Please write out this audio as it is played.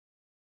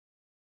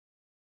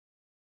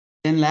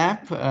in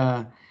lab.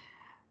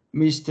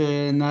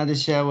 Mr.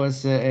 Nadesha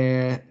was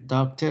a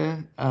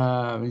doctor.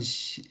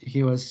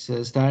 He was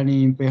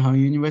studying in Beihang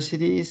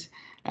Universities,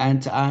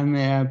 and I'm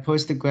a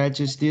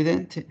postgraduate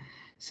student.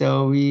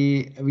 So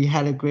we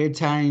had a great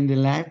time in the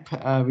lab.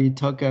 We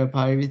talked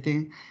about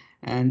everything,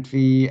 and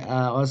we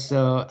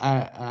also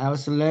I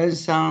also learned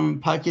some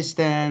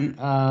Pakistan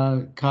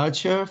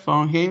culture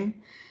from him.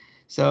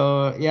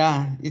 So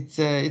yeah,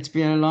 it's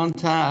been a long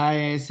time.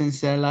 I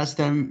since last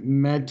time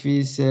met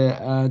with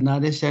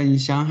Nadesha in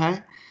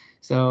Shanghai.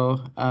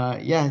 So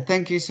yeah,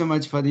 thank you so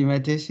much for the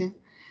invitation.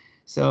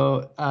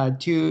 So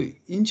to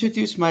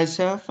introduce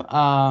myself,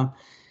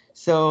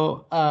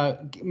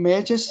 may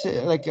I just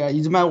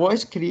is my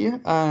voice clear,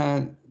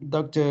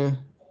 Doctor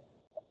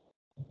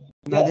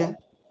Yes. Nadia?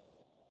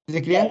 Is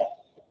it Yeah. clear?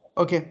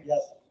 Yeah. Okay.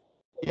 Yes.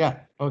 Yeah.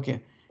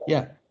 Okay.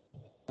 Yeah.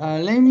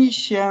 Let me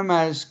share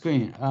my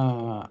screen.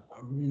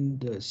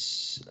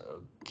 Windows.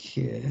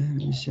 Okay, let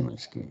me share my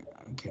screen.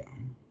 Okay.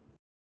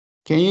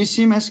 Can you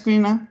see my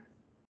screen now?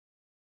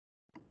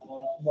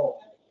 No.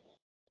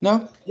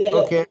 No? Yeah. Yes.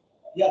 Okay.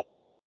 Yeah.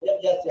 Yeah.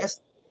 Yes. Yes.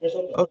 Yes. It's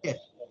okay. Okay.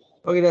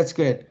 Okay, that's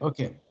good.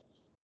 Okay.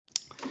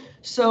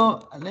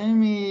 So let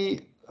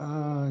me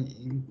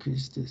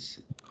increase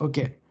this.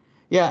 Okay.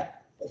 Yeah.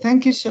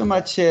 Thank you so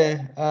much,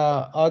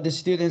 all the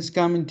students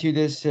coming to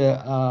this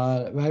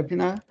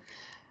webinar.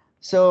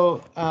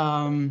 So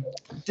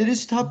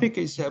today's topic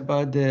is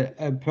about the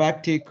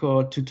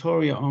practical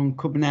tutorial on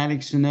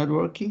Kubernetes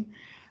networking.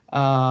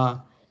 Uh,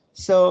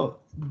 so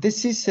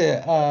this is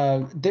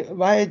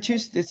why I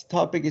choose this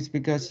topic is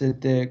because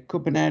the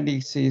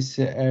Kubernetes is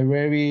a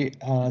very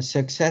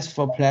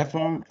successful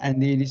platform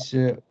and it is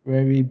a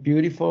very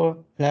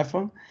beautiful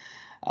platform.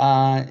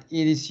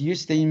 It is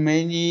used in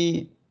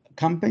many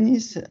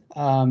companies,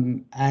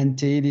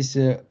 and it is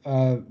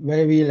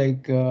very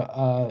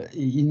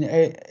in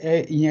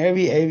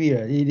every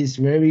area. It is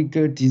very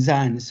good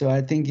design. So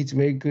I think it's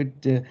very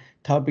good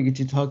topic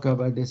to talk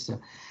about this.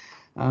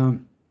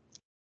 Um,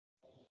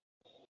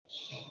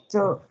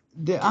 so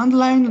the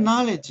underlying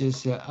knowledge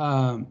is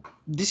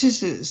this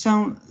is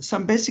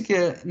some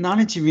basic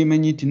knowledge we may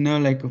need to know.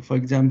 Like for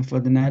example, for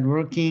the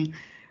networking,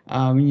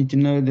 we need to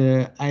know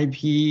the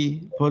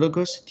IP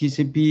protocols,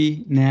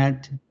 TCP,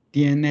 NAT,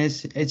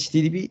 DNS,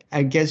 HTTP.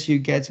 I guess you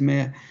guys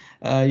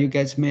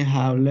may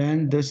have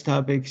learned those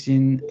topics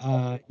in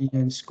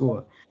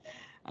school,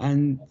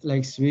 and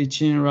like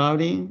switching,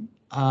 routing,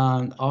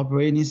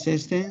 operating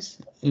systems,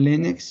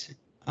 Linux,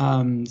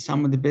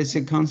 some of the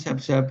basic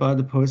concepts about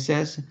the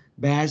process,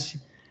 Bash,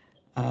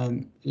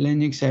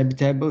 Linux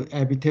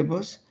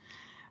habitables,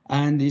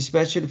 and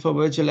especially for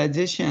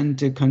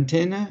virtualization and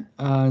container,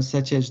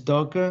 such as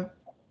Docker,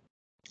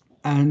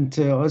 and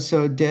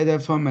also data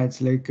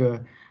formats like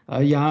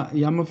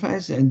YAML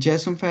files and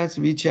JSON files,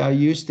 which are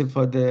used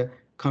for the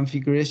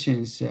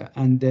configurations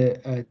and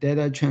the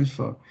data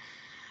transfer.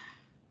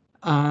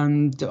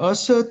 And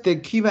also the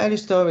key value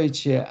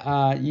storage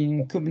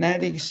in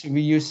Kubernetes,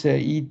 we use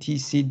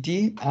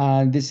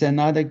etcd. This is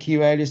another key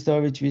value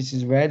storage, which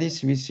is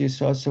Redis, which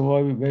is also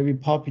very, very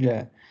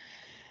popular.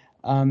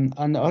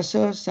 And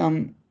also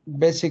some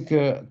basic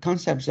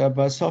concepts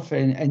about software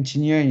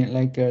engineering,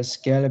 like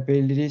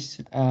scalabilities,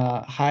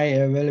 high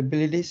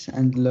availabilities,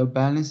 and load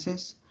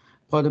balances,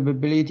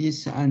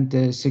 portabilities,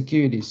 and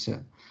securities.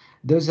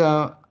 Those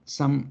are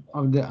some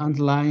of the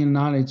underlying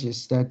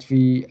knowledges that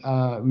we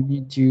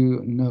need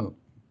to know.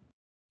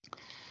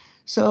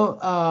 So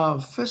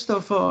first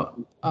of all,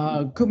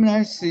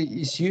 Kubernetes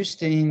is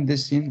used in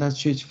this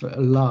industry for a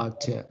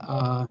lot.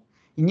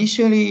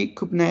 Initially,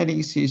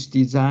 Kubernetes is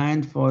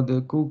designed for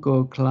the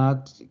Google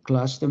Cloud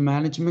Cluster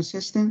Management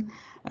System,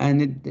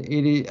 and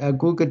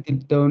Google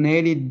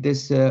donated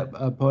this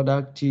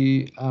product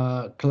to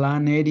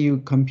Cloud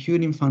Native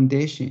Computing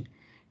Foundation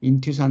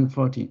in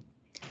 2014.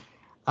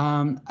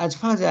 As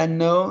far as I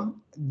know,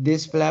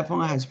 this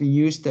platform has been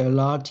used a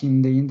lot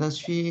in the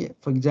industry.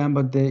 For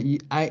example, the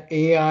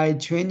AI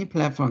training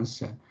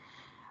platforms,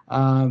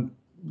 um,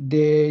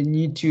 they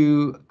need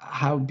to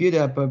have built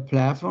up a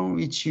platform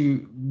which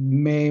you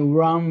may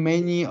run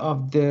many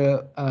of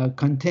the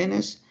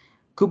containers.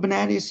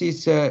 Kubernetes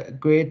is a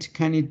great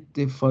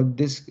candidate for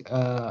this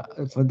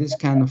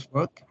kind of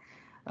work.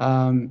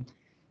 Um,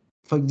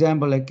 for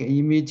example, like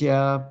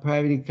NVIDIA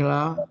private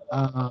cloud,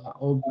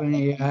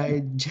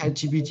 OpenAI,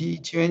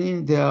 ChatGPT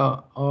training, they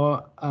are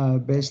all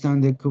based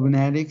on the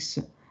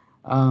Kubernetes.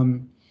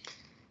 Um,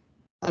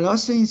 and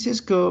also in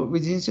Cisco,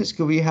 within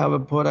Cisco, we have a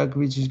product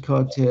which is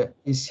called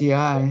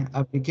ACI,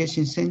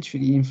 Application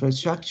Centric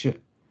Infrastructure.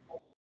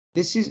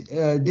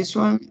 This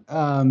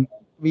one.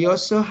 We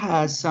also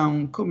have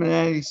some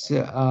Kubernetes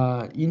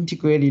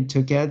integrated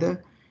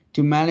together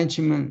to manage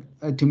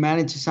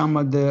some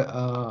of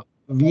the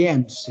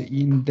VMs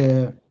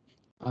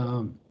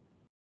um,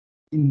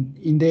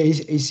 in the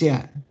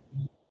ACI.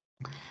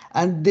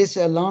 And this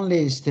a long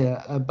list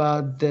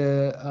about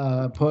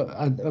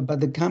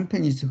the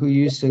companies who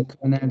use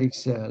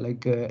Kubernetes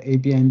like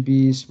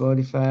Airbnb,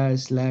 Spotify,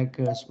 Slack,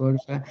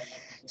 Spotify.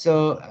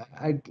 So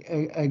I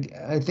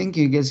think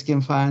you guys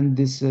can find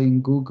this in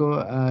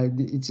Google.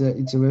 It's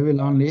a very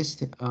long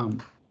list.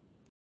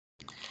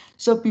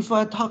 So before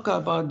I talk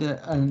about the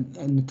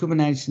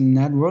Kubernetes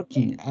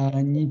networking,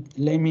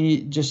 let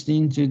me just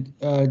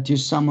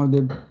introduce some of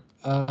the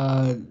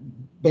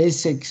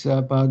basics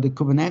about the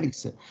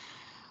Kubernetes.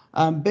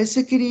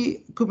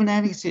 Basically,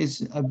 Kubernetes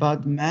is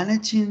about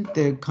managing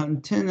the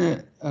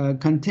containerized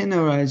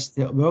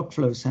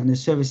workflows and the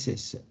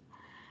services.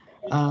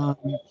 Um,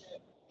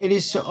 it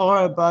is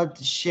all about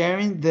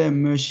sharing the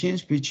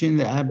machines between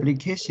the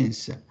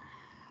applications.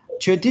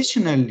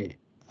 Traditionally,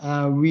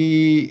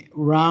 we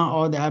run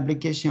all the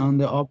application on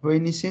the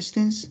operating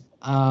systems,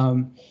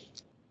 on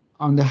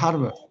the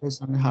hardware,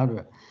 based on the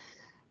hardware.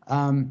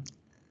 Um,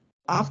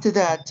 After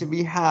that,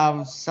 we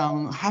have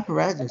some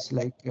hypervisors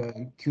like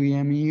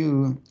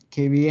QEMU,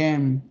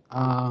 KVM,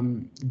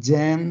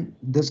 Zen,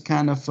 this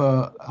kind of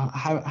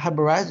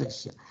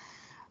hypervisors.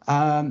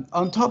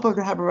 On top of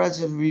the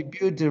hypervisor, we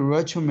build the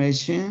virtual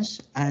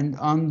machines, and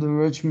on the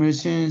virtual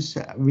machines,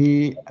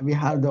 we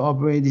have the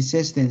operating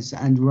systems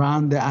and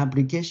run the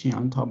application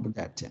on top of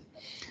that.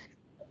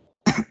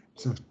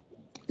 So,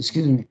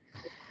 excuse me.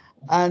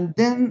 And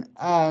then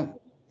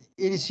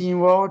it is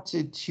involved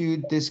to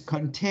this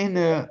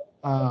container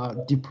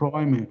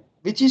deployment,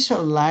 which is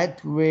a light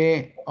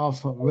way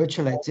of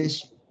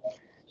virtualization.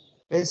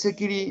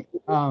 Basically,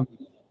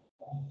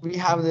 we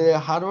have the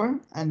hardware,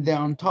 and then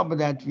on top of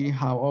that, we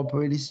have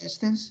operating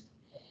systems.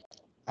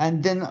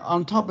 And then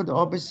on top of the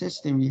operating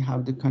system, we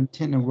have the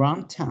container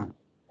runtime,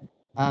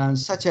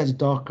 such as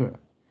Docker.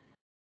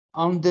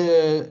 On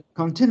the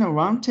container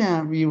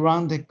runtime, we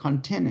run the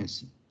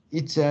containers.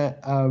 It's a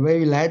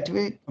very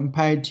lightweight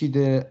compared to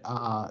the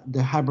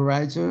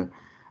hypervisor,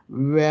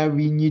 where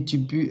we need to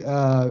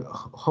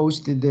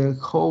host the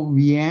whole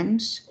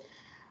VMs,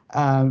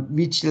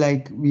 which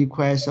like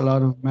requires a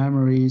lot of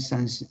memories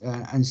and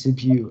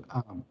CPU.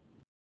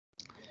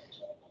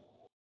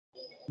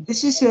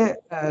 This is a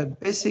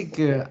basic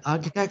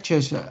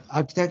architecture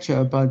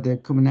about the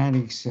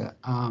Kubernetes.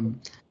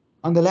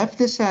 On the left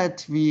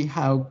side, we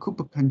have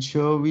kube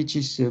control, which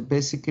is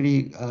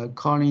basically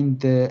calling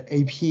the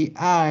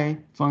API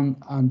from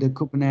the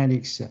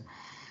Kubernetes.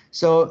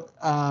 So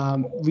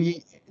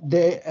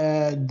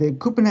the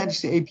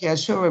Kubernetes API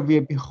server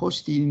will be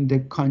hosted in the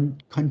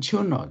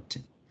control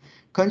node.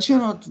 Control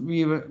node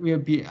will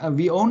be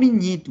we only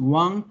need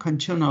one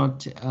control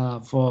node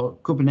for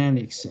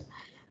Kubernetes.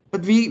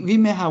 But we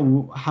may have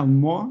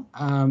more,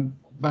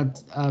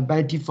 but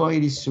by default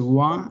it is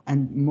one,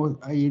 and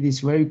it is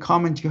very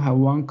common to have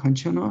one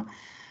controller.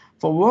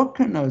 For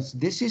worker nodes,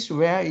 this is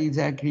where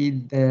exactly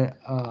the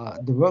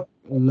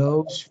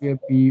workloads will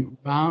be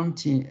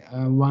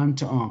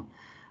wound on.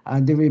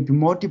 There will be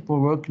multiple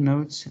work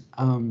nodes.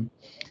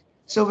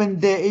 So when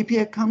the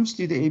API comes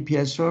to the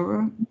API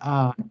server,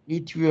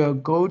 it will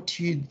go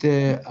to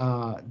the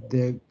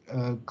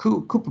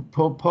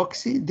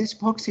proxy. This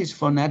proxy is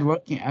for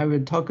networking. I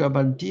will talk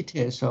about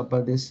details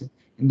about this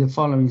in the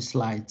following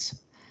slides.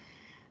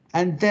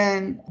 And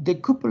then the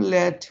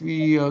kubelet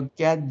will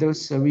get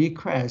those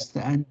requests,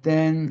 and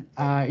then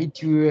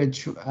it will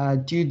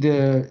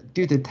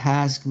do the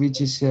task, which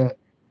is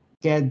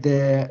get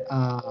the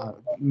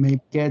may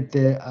get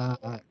the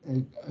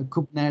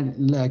Kubernetes,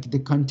 like the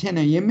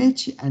container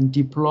image, and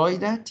deploy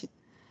that.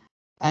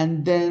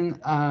 And then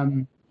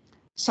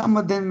some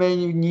of them may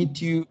need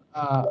to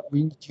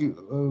we need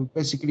to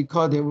basically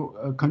call the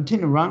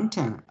container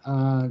runtime.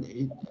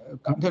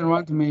 Container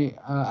runtime may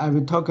I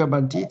will talk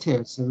about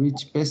details,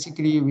 which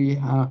basically we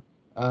have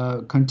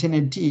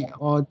container D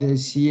or the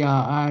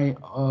CRI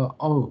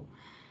O.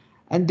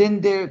 And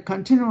then the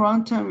container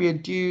runtime will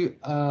do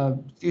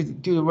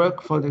the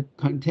work for the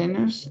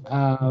containers.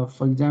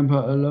 For example,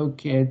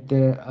 allocate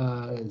the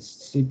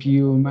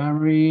CPU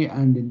memory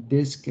and the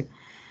disk,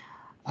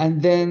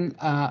 and then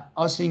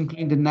also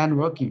include the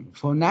networking.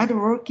 For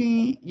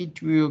networking,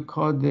 it will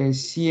call the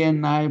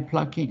CNI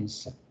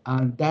plugins.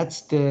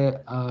 That's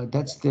the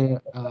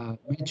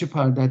major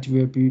part that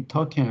we'll be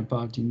talking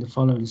about in the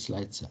following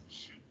slides.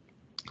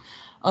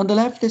 On the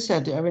left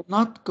side, I will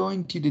not go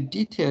into the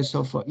details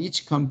of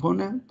each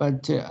component,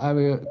 but I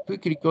will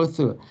quickly go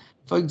through.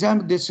 For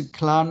example, this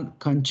cloud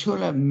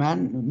controller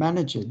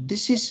manager.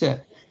 This is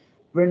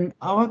when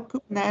our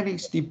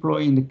Kubernetes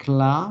deploy in the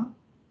cloud.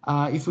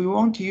 If we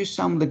want to use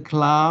some of the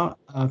cloud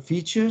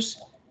features,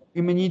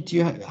 we may need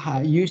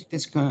to use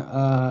this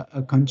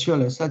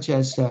controller, such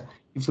as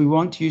if we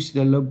want to use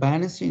the load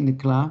balancing in the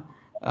cloud,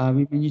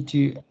 we may need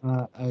to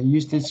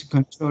use this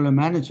controller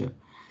manager.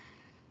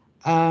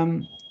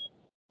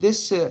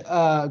 This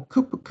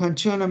Kube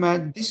controller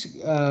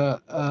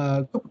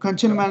Kube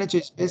controller manager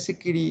is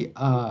basically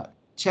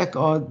check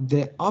all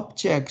the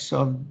objects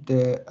of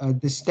the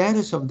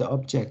status of the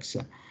objects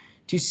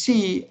to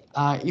see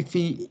if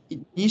it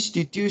needs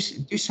to do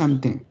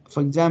something.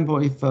 For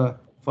example, if for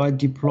a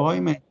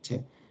deployment,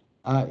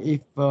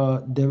 if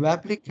the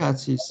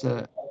replicas is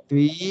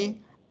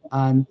 3,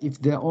 and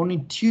if there are only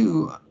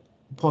 2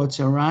 ports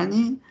are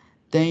running,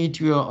 then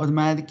it will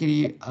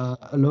automatically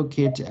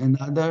allocate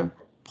another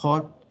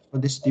pod for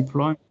this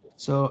deployment.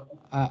 So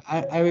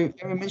I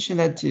will mention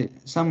that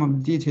some of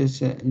the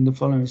details in the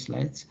following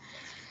slides.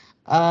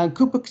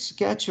 Kubernetes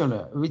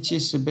scheduler, which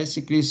is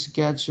basically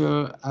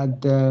schedule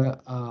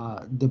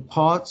the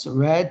pods,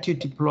 where to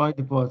deploy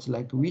the pods,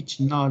 like which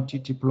node to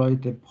deploy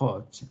the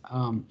pods.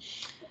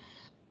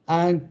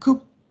 And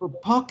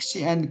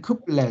Proxy and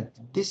Kubelet,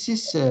 this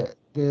is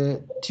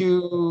the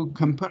two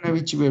components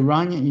which we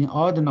run in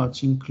all the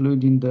nodes,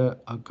 including the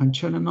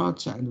controller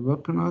nodes and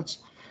worker nodes.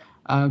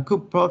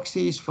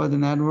 Proxy is for the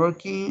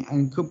networking,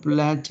 and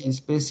Kubelet is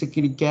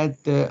basically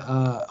get the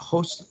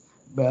host,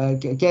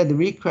 get the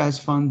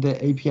request from the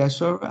API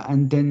server,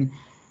 and then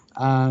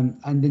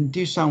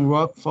do some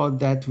work for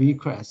that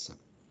request.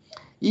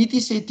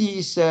 ETCT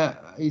is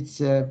it's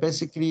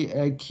basically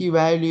a key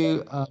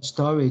value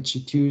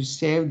storage to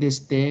save the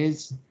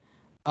states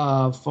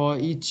for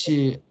each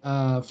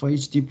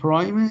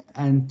deployment,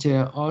 and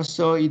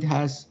also it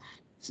has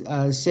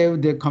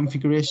saved the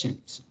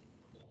configurations.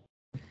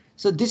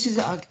 So this is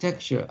the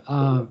architecture.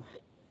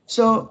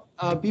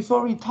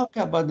 Before we talk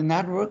about the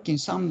networking,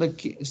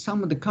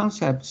 some of the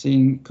concepts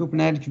in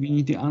Kubernetes we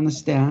need to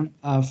understand.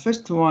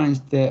 First one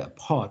is the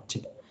pod.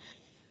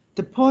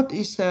 The pod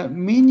is a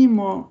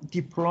minimal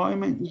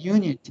deployment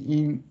unit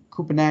in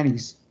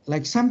Kubernetes.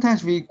 Like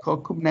sometimes we call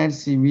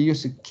Kubernetes, we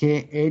use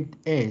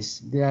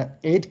KAS. There are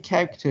 8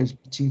 characters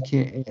between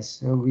KAS,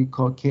 so we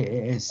call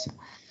KAS.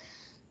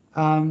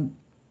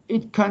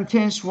 It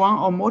contains one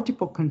or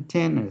multiple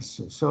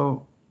containers.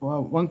 So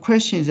one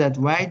question is that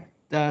why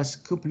does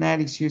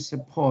Kubernetes use a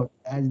pod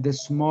as the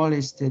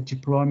smallest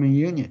deployment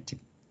unit?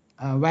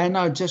 Why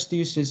not just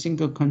use a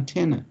single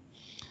container?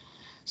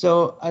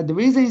 So the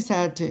reason is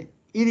that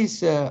it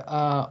is,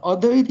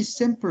 although it is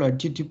simpler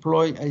to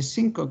deploy a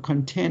single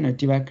container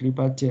directly,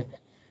 but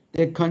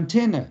the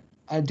container,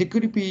 there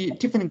could be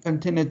different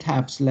container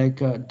types like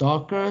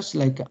Dockers,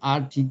 like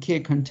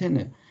RTK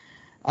container,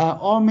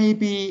 or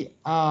maybe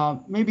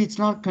it's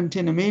not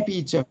container, maybe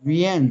it's a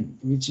VM,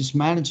 which is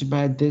managed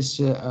by this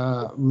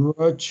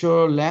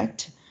virtual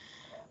let.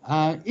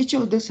 Each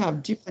of those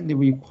have different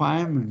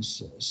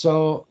requirements.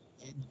 So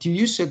to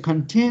use a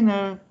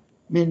container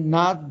may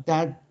not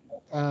that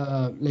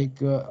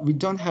we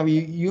don't have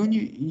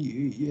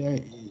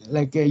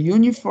like a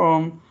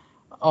uniform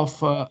of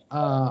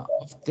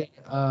the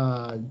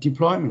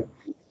deployment.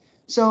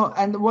 So,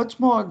 and what's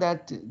more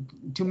that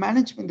to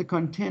manage the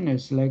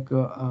containers,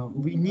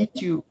 we need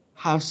to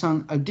have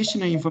some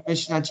additional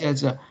information such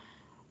as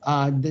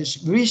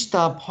this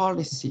restart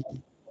policy,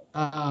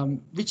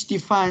 which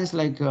defines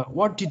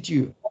what to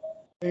do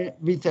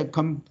with a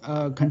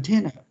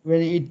container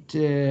when it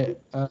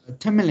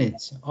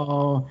terminates,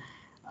 or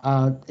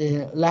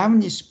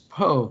line is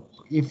probe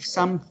if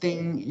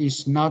something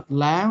is not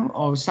live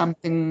or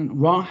something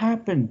wrong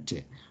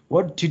happened,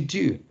 what to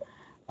do.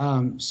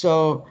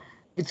 So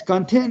with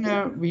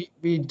container,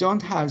 we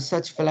don't have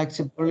such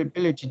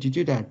flexibility to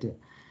do that.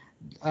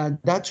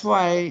 That's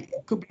why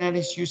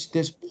Kubernetes use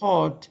this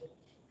pod,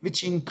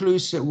 which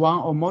includes one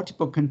or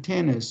multiple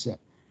containers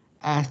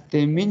as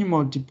the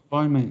minimal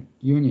deployment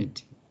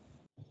unit.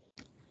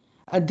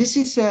 This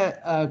is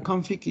a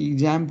config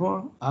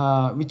example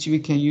which we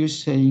can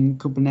use in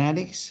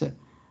Kubernetes.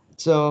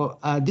 So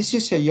this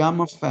is a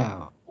YAML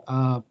file.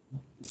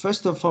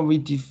 First of all, we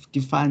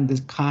define the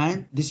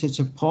kind. This is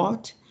a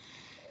pod,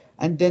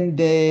 and then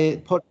the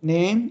pod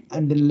name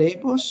and the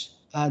labels.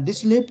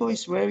 This label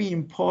is very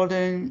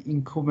important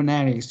in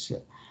Kubernetes.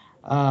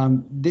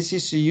 This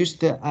is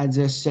used as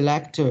a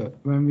selector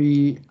when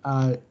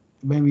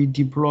we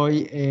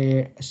deploy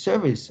a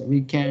service.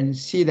 We can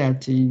see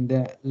that in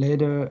the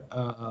later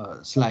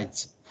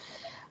slides.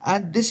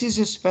 And this is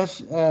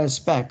a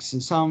specs.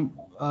 Some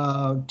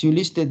to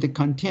list the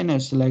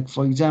containers. Like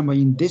for example,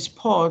 in this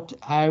pod,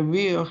 I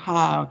will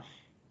have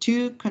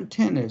 2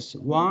 containers.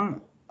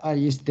 One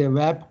is the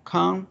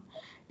webcam,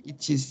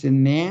 it is the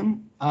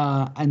name,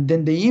 and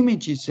then the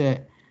image is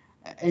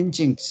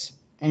engines,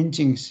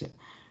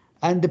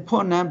 and the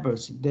port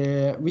numbers,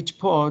 which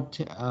port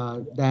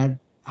that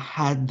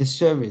had the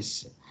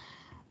service.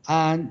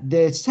 And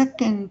the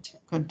second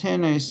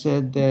container is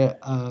the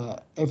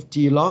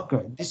FD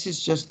logger. This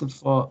is just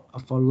for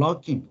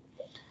logging.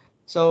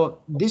 So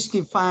this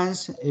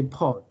defines a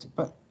port,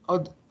 but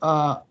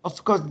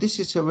of course, this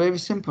is a very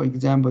simple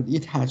example.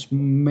 It has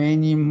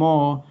many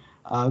more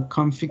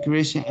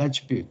configuration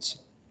attributes.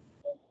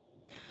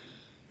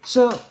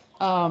 So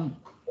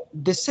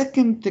the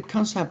second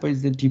concept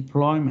is the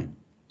deployment.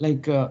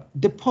 Like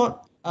the port,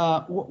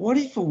 what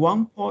if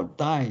one port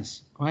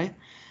dies, right?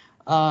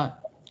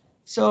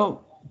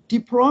 So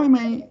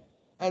deployment,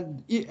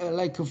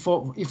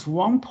 if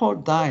one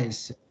port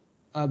dies,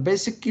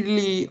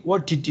 basically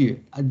what to do?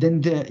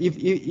 Then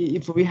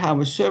if we have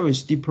a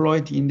service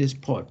deployed in this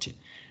port,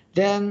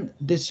 then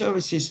the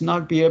service is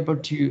not be able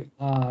to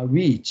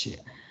reach.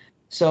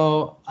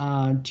 So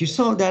to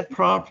solve that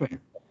problem,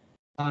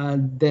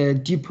 the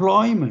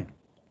deployment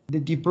the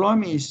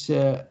deployment is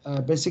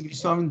basically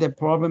solving the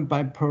problem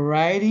by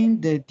providing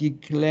the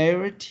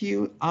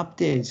declarative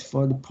updates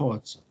for the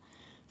pods.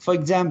 For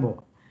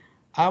example,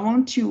 I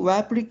want to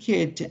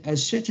replicate a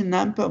certain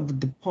number of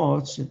the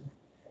pods,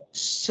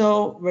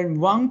 so when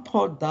one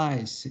pod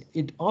dies,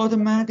 it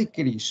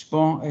automatically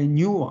spawns a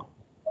new one.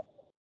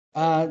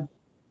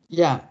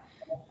 Yeah,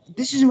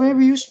 this is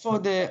very useful for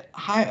the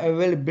high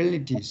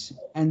availabilities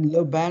and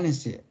low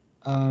balances.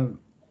 Uh,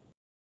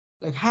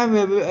 like high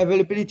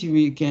availability,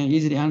 we can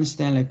easily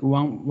understand. Like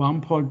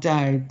one pod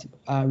died,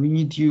 we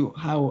need to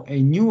have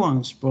a new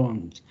one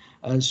spawned.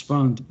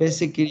 Spawned.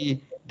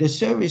 Basically, the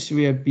service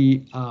will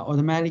be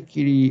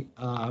automatically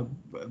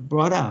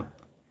brought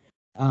up.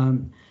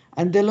 Um,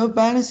 and the load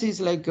balance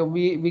is like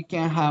we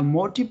can have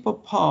multiple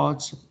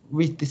pods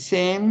with the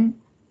same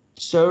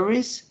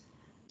service,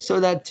 so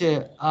that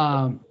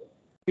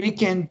we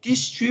can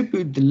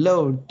distribute the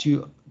load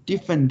to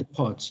different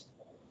pods.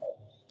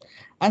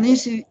 And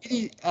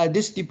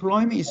this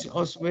deployment is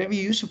also very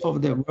useful for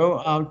the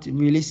rollout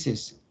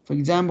releases. For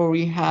example,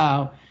 we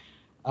have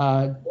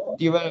uh,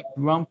 developed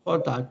one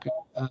product,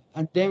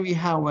 and then we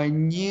have a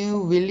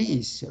new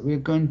release we're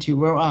going to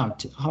roll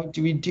out. How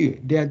do we do?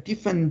 There are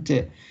different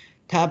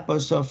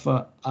types of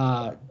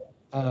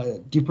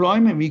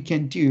deployment we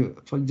can do.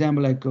 For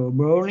example, like a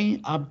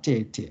rolling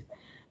update,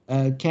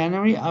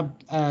 canary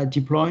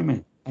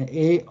deployment,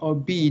 A or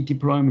B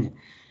deployment.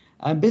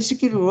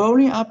 Basically,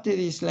 rolling update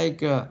is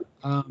like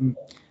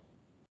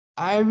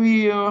I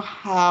will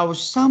have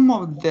some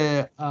of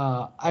the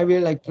I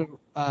will like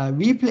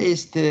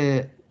replace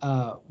the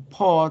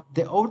port,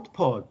 the old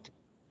port,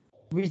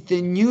 with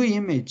the new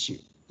image,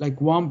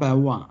 like one by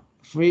one,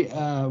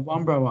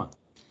 one by one.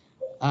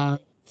 Uh,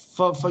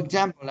 for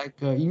example,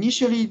 like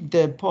initially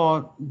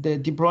the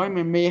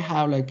deployment may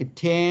have like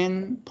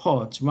 10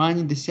 ports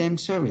running the same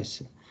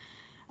service,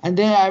 and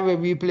then I will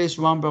replace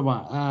one by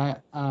one.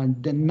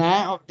 The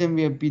 9 of them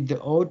will be the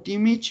old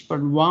image,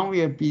 but one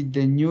will be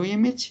the new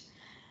image.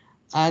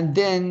 And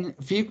then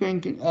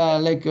frequent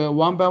like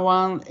one by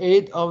one,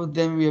 8 of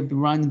them will be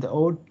running the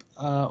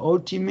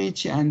old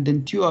image, and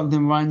then 2 of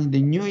them running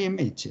the new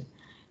image.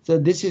 So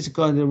this is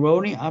called the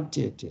rolling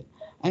update.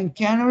 And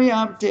canary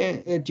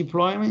update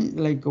deployment,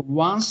 like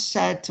one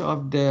set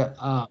of the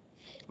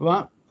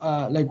one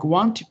like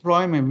one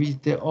deployment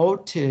with the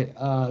old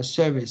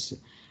service,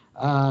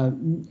 uh,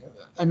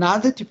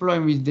 another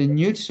deployment with the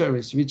new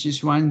service, which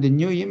is running the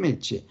new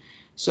image.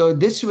 So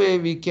this way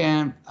we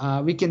can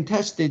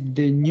test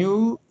the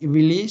new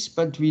release,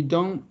 but we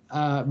don't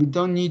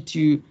need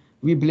to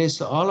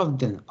replace all of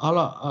them,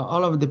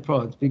 all of the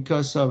products,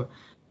 because of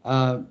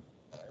uh,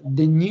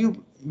 the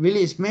new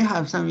release may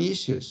have some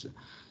issues.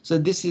 So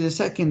this is the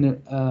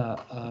second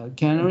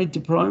canary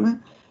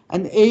deployment.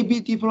 And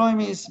A/B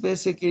deployment is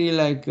basically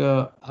like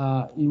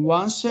in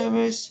one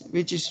service,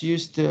 which is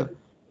used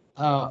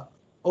uh,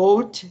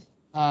 old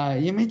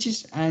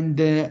images, and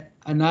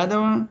another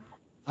one,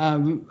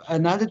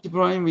 another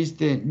deployment with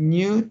the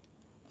new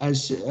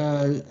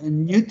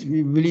new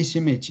release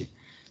image.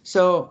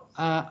 So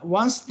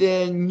once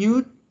the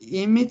new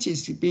image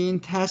is being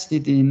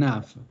tested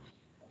enough,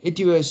 it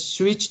will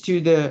switch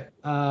to the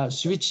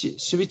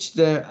switch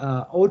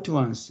the old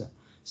ones.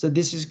 So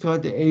this is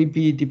called the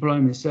A/B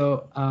deployment.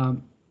 So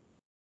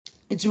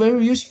it's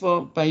very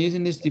useful by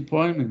using this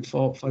deployment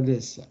for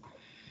this.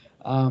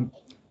 Um,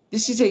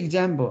 this is an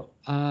example.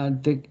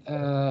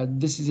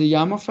 This is a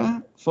YAML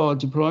file for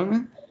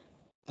deployment.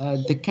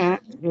 The can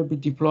will be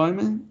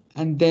deployment,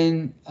 and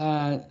then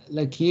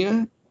like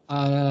here,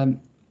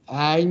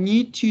 I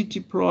need to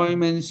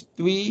deployments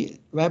 3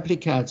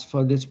 replicas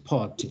for this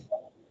port.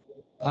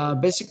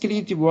 Basically,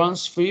 it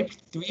runs three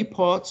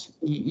ports.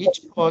 In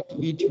each port,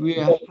 it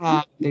will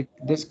have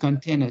this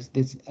containers,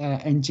 these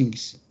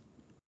engines.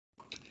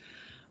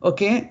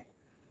 Okay,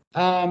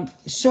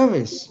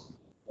 service.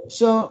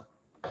 So,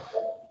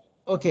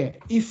 okay,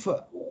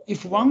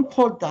 if one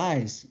port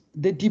dies,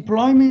 the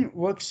deployment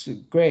works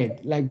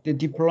great. Like the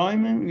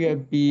deployment will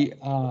be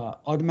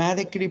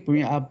automatically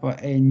bring up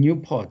a new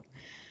port.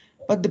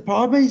 But the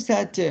problem is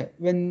that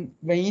when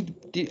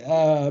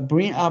it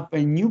bring up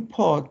a new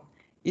port,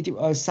 it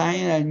will assign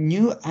a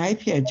new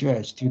IP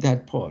address to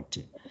that port,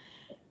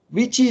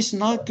 which is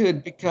not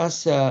good,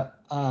 because for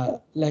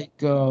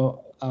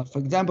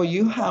example,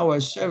 you have a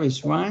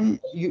service run,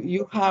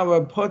 you have a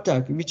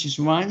product which is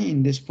running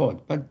in this port,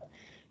 but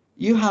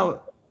you have,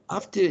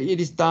 after it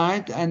is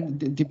died and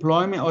the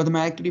deployment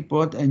automatically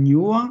brought a new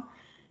one,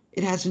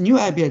 it has a new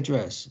IP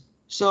address.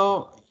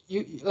 So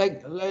you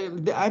like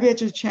the IP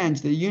address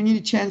changed. You need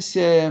to change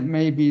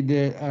maybe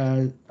the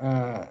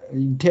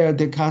tell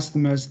the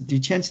customers to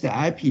change the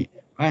IP,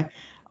 right?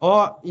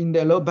 Or in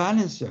the load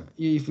balancer,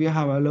 if you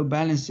have a load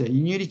balancer,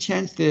 you need to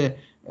change the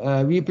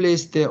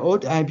replace the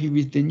old IP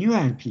with the new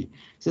IP.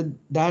 So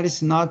that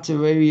is not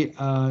very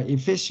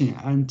efficient,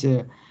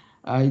 and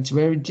it's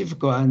very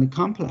difficult and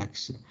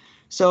complex.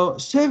 So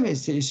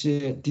service is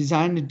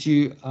designed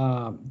to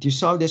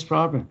solve this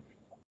problem.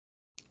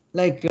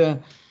 Like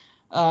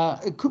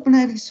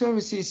Kubernetes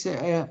services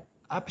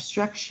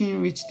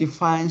abstraction which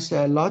defines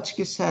a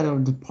logical set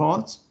of the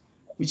ports,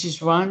 which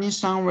is running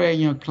somewhere in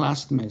your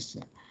customers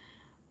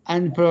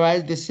and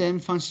provides the same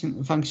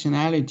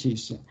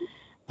functionalities.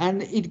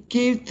 And it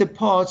gives the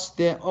ports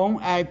their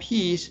own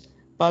IPs,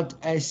 but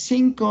a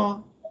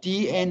single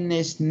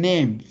DNS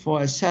name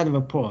for a set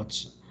of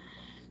ports.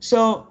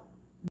 So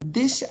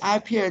this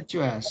IP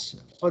address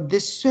for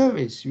this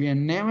service will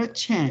never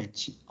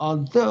change,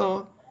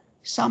 although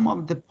some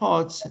of the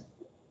ports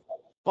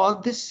for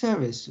this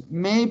service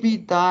maybe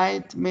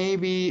died,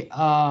 maybe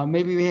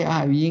we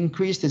have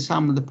increased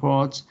some of the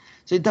ports.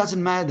 So it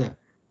doesn't matter.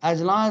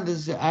 As long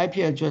as the IP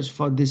address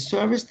for this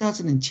service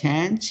doesn't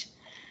change,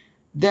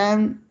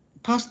 then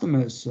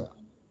customers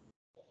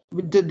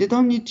they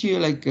don't need to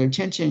like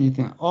change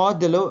anything. All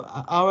the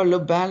our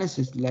load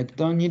balancers like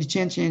don't need to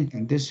change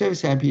anything. The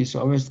service IP is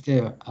always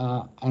there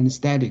and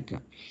static.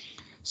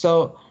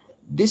 So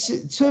this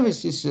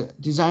service is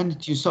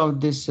designed to solve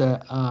this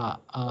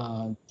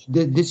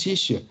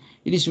issue.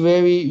 It is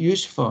very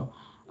useful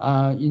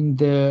in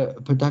the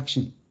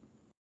production.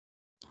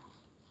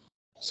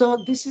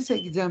 So this is an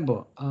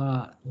example.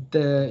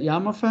 The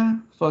YAML file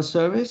for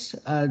service,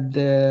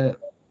 the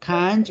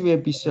kind will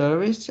be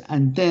service,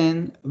 and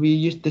then we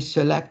use the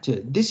selector.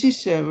 This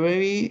is a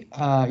very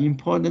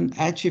important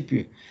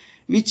attribute,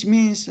 which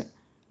means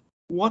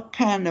what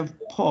kind of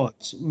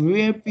ports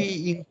will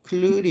be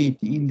included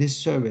in this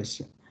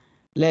service.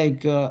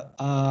 Like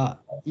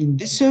in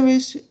this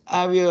service,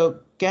 I will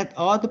get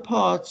all the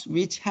ports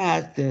which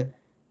has the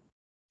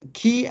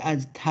key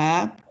as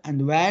tab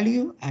and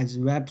value as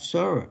web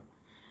server.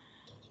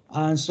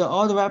 And so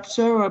all the web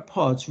server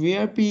ports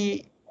will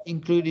be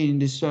included in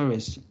this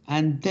service.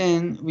 And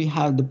then we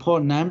have the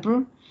port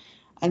number.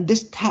 And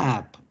this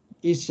tab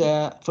is,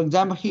 for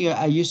example, here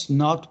I use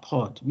not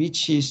port,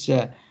 which is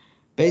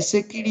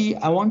basically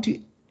I want to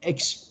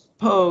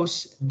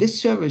expose this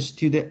service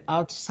to the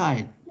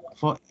outside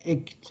for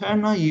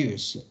external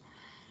use.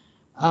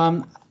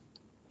 I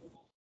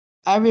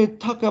will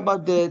talk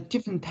about the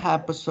different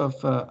types of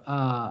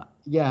the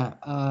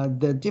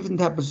different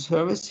types of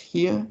service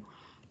here.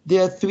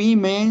 There are three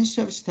main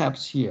service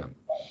types here.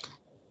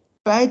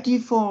 By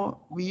default,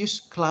 we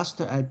use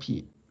cluster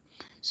IP.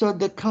 So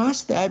the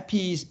cluster IP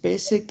is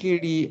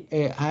basically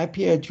an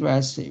IP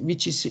address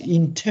which is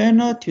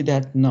internal to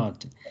that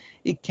node.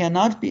 It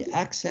cannot be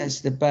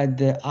accessed by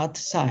the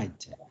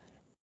outside.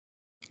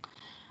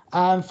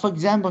 For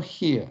example,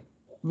 here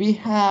we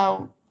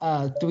have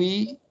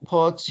three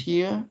ports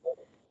here,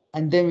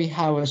 and then we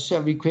have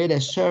we create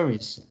a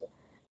service.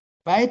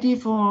 By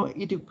default,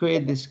 it will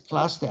create this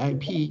cluster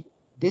IP,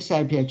 this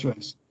IP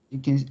address.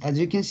 As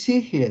you can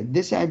see here,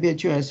 this IP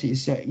address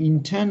is an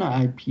internal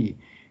IP,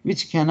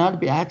 which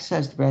cannot be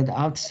accessed by the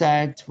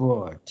outside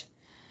world.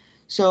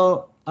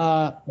 So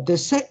the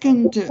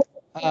second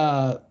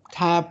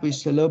tab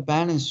is the load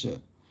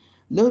balancer.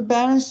 Load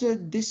balancer,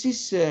 this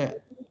is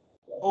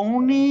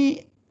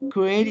only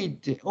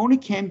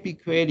can be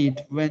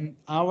created when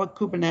our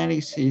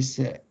Kubernetes is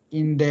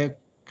in the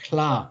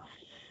cloud.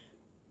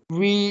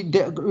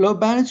 The load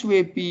balance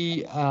will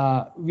be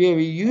where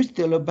we use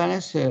the load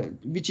balancer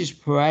which is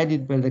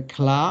provided by the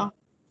cloud,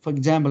 for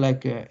example,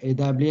 like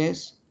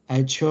AWS,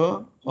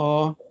 Azure,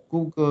 or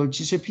Google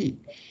GCP.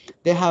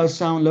 They have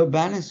some load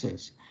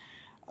balancers.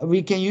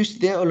 We can use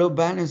their load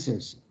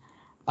balancers.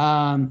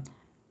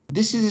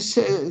 This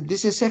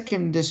is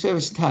second the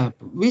service type,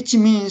 which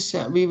means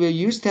we will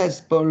use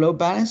that for load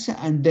balancer,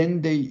 and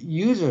then the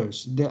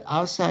users, the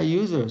outside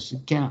users,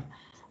 can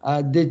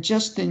they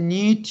just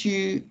need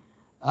to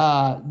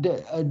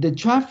the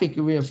traffic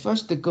will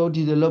first go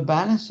to the load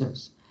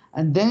balancers,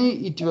 and then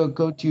it will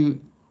go to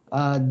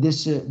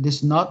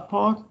this NOT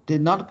port. The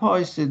NOT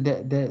port is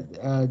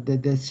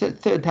the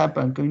third type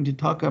I'm going to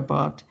talk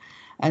about.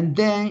 And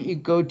then you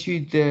go to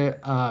the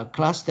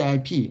cluster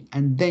IP,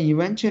 and then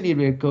eventually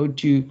will go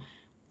to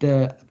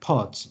the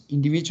ports,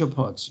 individual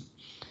ports.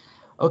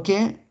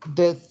 Okay,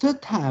 the third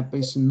type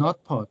is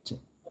NOT port.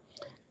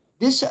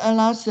 This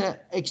allows the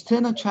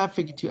external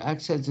traffic to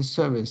access the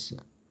service.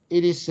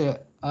 It is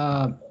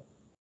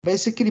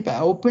basically by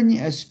opening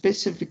a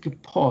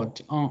specific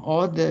port on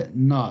all the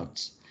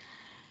nodes.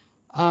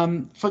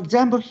 For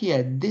example,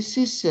 here, this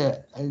is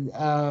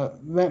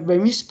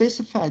when we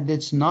specify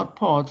this NOT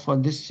port for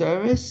this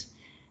service,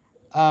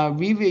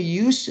 we will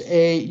use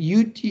a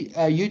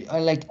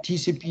like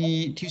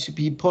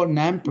TCP port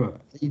number.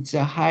 It's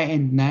a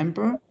high-end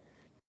number.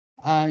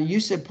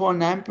 Use a port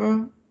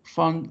number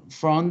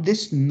from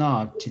this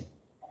node,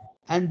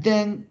 and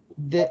then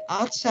the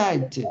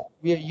outside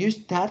will use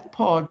that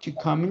port to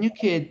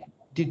communicate,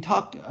 to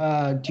talk,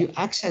 to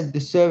access the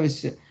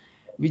service,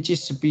 which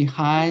is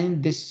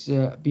behind this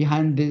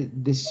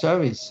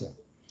service.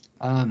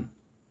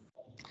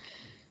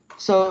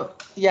 So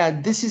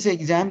yeah, this is an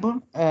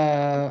example.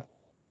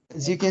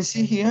 As you can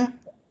see here,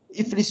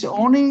 if it's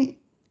only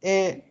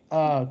a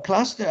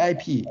cluster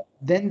IP,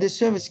 then the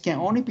service can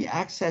only be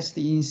accessed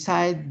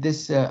inside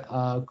this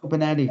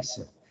Kubernetes.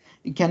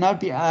 It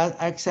cannot be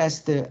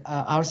accessed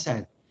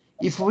outside.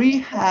 If we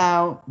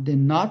have the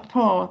NOT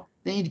port,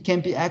 then it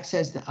can be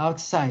accessed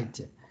outside.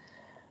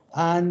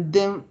 And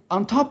then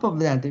on top of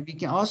that, we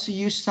can also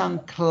use some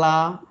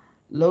cloud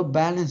load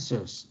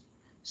balancers.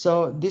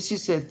 So this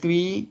is a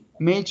three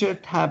major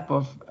type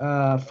of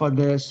for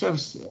the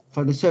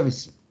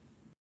service.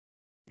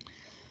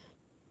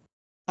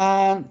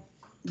 And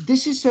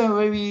this is a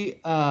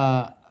very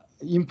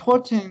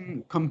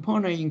important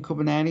component in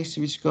Kubernetes,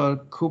 which is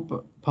called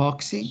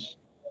kubectl.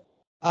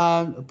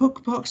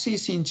 Kubectl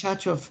is in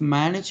charge of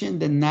managing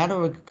the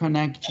network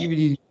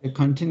connectivity to the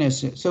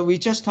containers. So we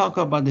just talk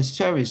about the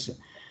service,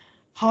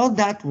 how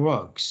that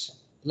works,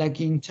 like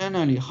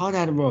internally, how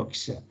that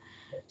works.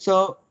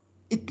 So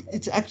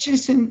it's actually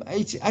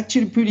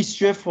pretty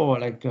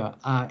straightforward. Like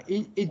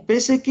it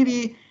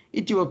basically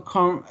it will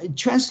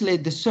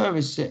translate the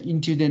service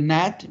into the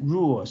net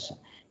rules.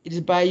 It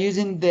is by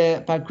using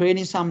by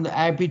creating some of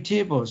the IP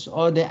tables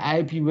or the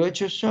IP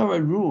virtual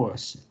server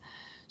rules.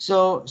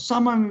 So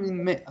some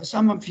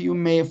of you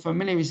may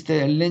familiar with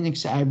the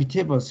Linux IP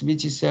tables,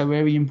 which is a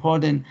very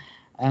important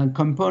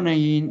component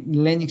in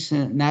Linux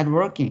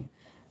networking.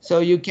 So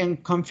you can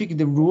configure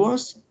the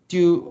rules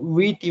to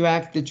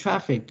redirect the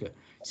traffic.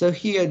 So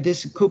here,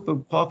 this Cooper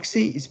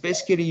proxy is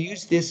basically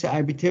use these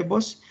IP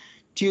tables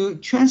to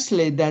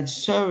translate that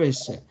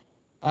service.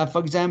 For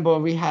example,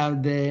 we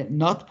have the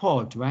NOT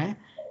port, right?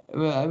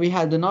 We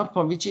have the NOT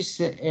port, which is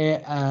like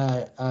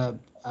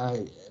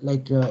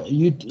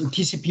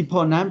TCP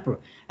port number,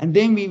 and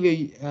then we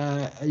will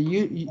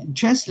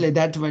translate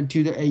that one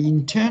to the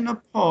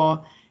internal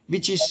port,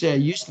 which is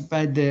used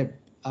by the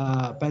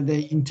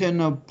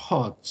internal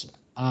ports.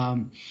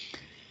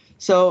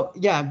 So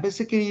yeah,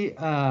 basically,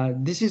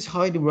 this is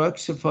how it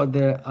works for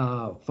the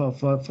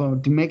for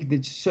to make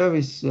the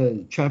service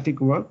traffic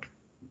work.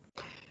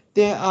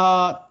 There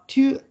are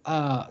two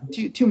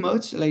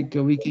modes, like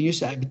we can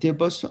use IP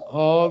tables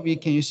or we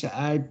can use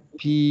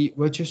IP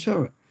virtual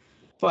server.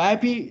 For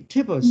IP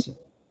tables,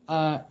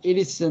 it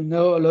is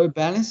no load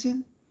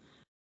balancing,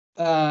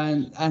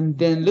 and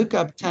then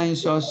lookup time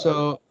is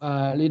also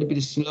a little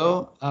bit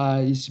slow.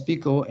 It's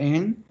big O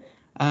N,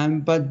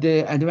 but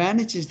the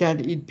advantage is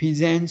that it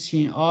presents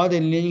in all the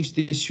Linux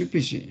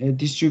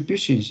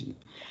distributions.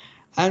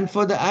 And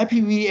for the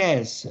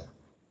IPVS,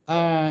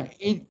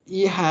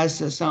 it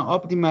has some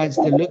optimized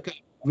lookup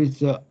with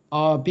the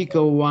big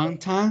O1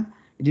 time.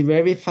 It is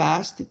very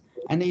fast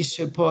and it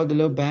supports the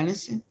load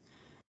balancing,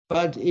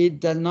 but it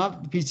does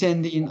not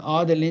present in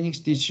all the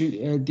Linux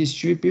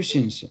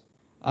distributions.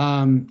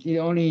 It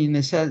only in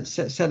a set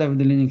of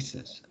the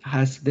Linux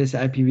has this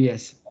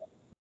IPVS.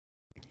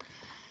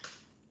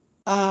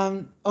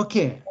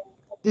 Okay,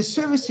 the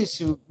service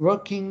is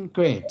working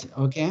great,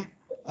 okay?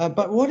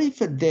 But what if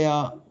there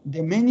are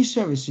many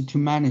services to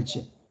manage?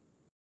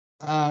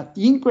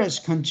 Ingress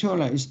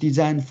controller is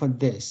designed for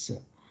this.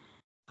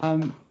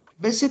 Um,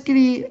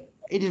 Basically,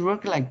 it is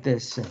work like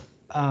this.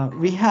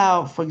 We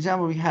have, for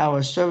example, we have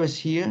a service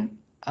here.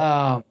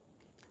 Uh,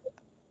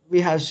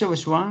 we have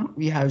service one,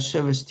 we have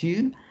service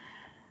two.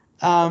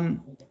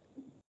 Um,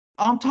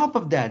 on top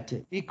of that,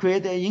 we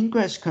create an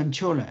ingress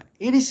controller.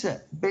 It is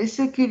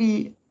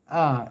basically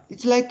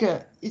it's like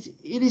it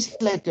is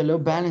like a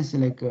load balancer,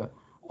 like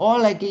or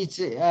like it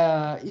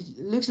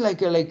looks like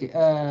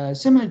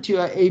similar to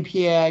an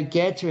API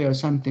gateway or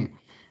something.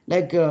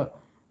 Like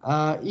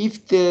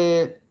if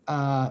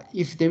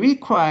the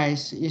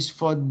request is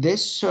for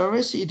this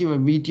service, it will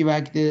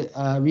redirect the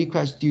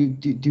request to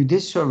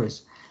this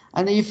service.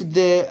 And if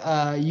the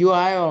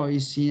URL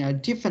is in a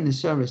different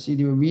service, it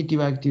will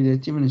redirect to the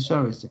different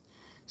service.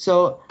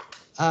 So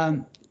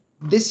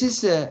this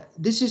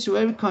is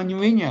very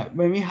convenient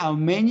when we have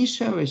many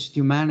services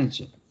to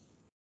manage.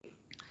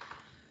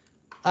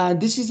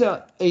 This is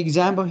an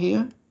example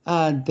here.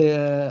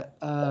 The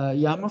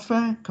YAML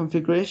file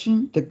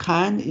configuration, the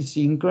kind is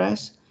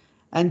ingress,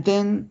 and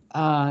then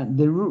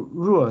the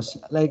rules.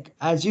 Like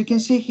as you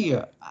can see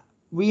here,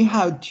 we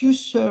have two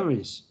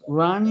services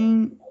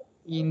running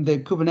in the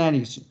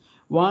Kubernetes.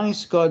 One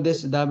is called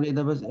this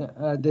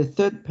www, the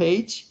third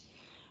page,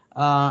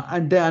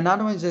 and then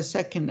another one is the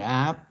second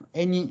app,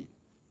 any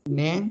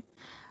name.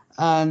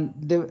 And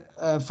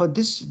for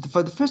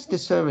the first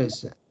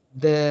service,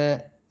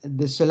 the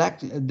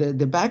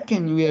the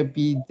backend will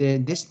be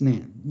this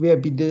name will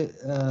be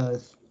the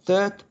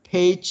third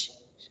page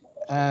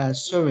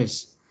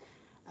service,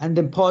 and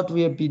the port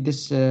will be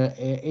this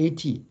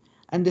 80.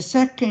 And the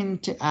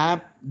second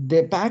app,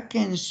 the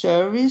backend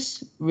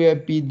service will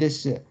be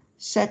this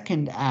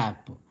second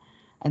app,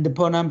 and the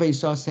port number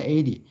is also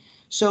 80.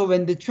 So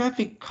when the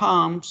traffic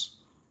comes,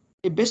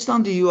 based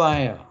on the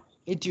URL,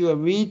 it will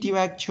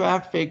redirect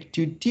traffic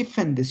to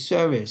different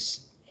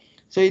service.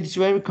 So it's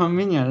very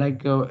convenient.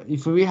 Like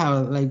if we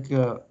have like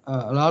a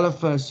lot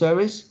of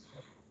service,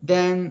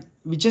 then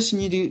we just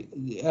need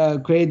to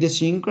create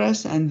this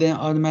ingress, and then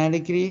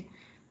automatically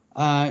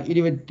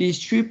it will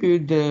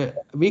distribute the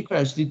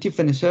request to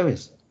different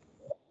service.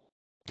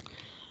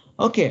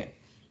 Okay,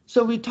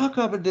 so we talk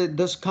about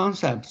those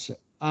concepts,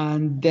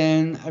 and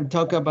then I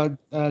talk about,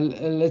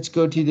 let's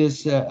go to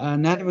this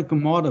network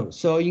model.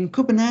 So in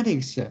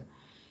Kubernetes,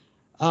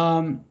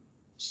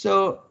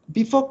 So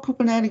before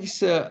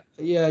Kubernetes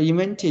yeah,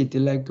 invented,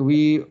 like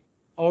we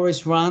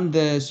always run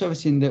the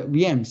service in the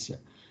VMs.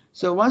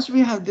 So once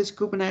we have this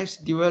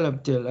Kubernetes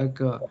developed,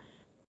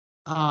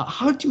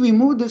 how do we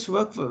move those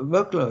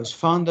workloads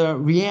from the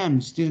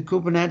VMs to the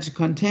Kubernetes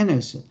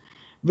containers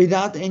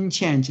without any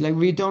change? Like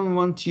we don't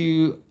want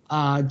to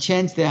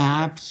change the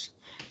apps,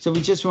 so we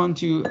just want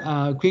to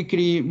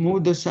quickly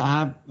move these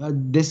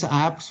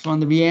apps from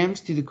the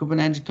VMs to the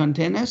Kubernetes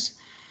containers.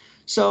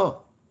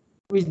 So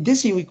with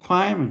this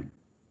requirement,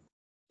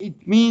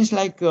 it means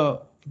like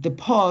the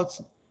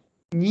pods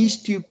needs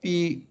to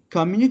be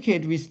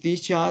communicate with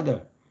each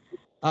other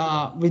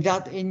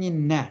without any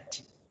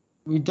net.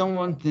 We don't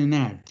want the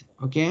net,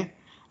 okay?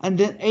 And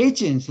then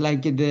agents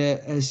like the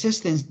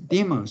assistance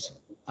demos,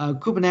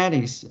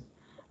 Kubernetes,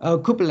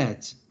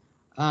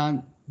 uh,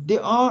 they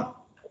are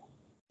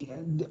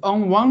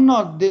on one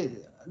node.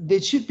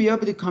 They should be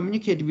able to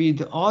communicate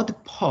with all the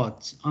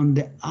pods on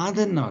the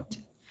other node.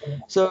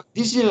 So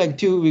this is like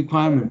two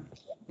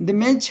requirements. The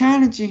main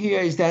challenge here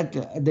is that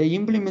the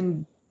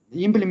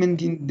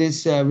implementing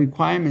these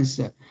requirements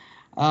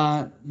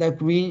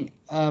that we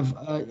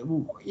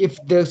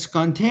if those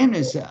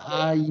containers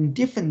are in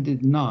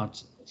different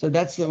nodes. So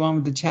that's the one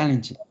of the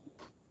challenge.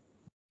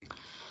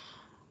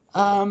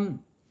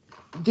 Um,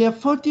 there are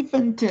four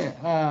different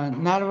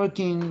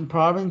networking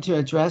problems to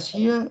address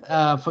here.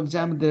 For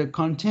example, the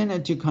container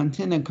to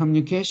container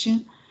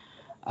communication.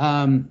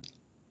 Um,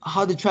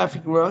 how the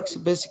traffic works.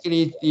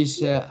 Basically, it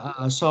is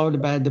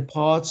solved by the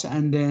ports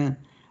and the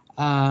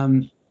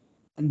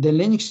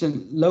Linux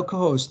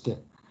localhost.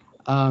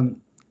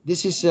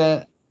 This is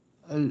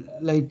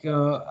like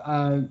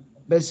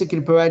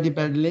basically provided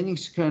by the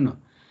Linux kernel.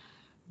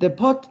 The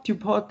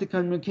port-to-port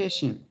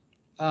communication.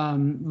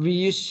 We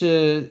use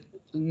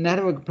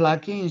network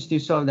plugins to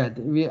solve that.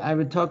 I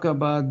will talk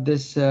about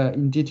this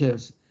in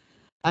details.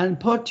 And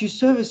port to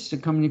service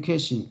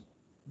communication.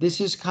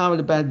 This is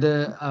covered by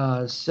the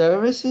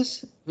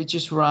services, which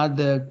is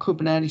rather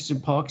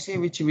Kubernetes proxy,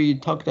 which we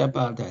talked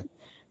about that,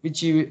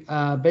 which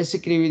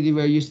basically we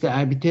will use the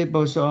IP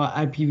tables or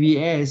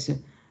IPVS,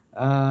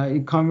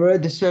 it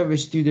convert the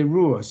service to the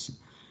rules.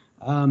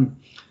 Um,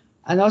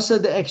 and also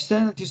the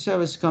external to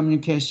service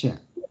communication.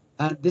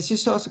 This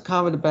is also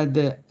covered by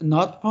the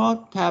not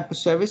port type of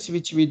service,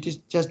 which we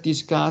just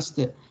discussed.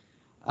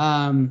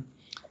 Um,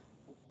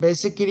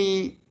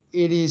 Basically,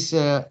 it is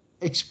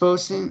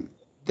exposing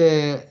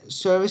the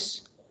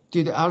service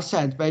to the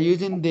outside by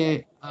using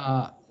the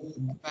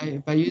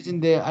by using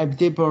the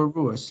IP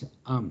rules.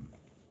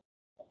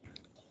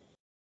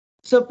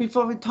 So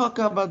before we talk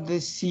about the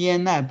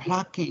CNI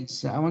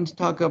plugins, I want to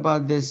talk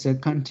about this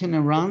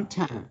container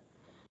runtime.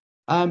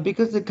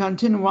 Because the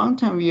container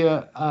runtime, we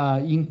are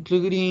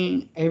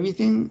including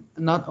everything,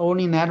 not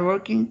only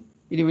networking.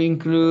 It will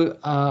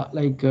include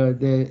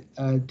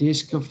the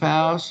disk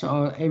files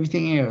or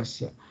everything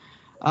else.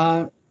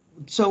 Uh,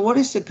 so what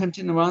is the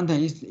container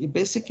runtime?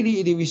 Basically,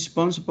 it is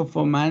responsible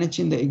for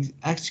managing the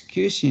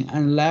execution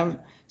and life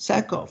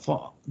cycle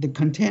for the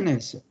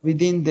containers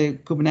within the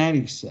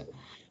Kubernetes.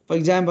 For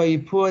example, you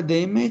pull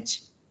the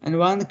image and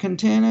run the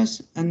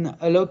containers and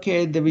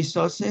allocate the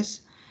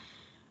resources.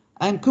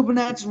 And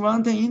Kubernetes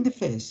runtime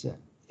interface,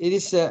 it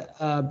is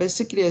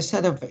basically a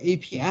set of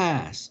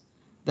APIs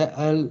that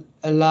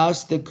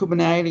allows the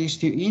Kubernetes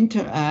to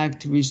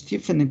interact with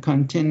different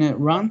container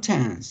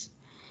runtimes.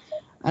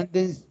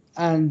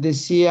 And the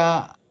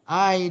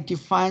CRI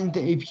defines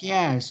the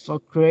APIs for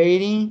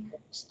creating,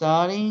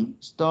 starting,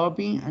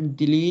 stopping, and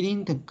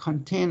deleting the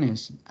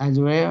containers, as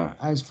well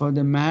as for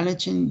the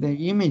managing the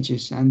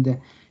images and the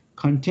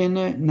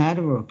container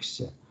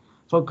networks.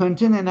 For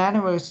container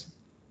networks,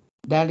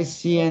 that is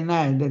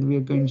CNI that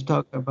we're going to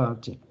talk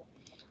about.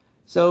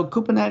 So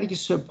Kubernetes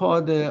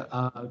support the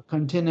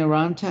container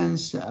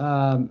runtimes.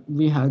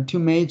 We have two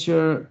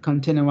major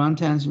container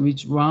runtimes,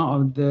 which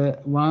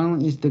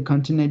one is the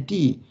container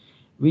D,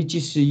 which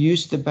is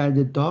used by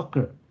the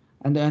Docker,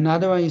 and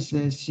another one is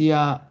the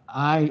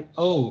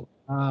CRIO,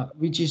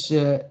 which is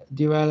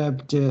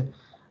developed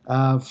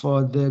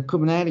for the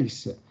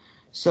Kubernetes.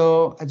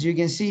 So as you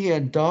can see here,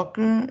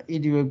 Docker,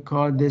 it will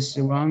call this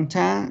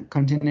runtime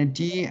container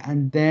D,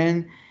 and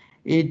then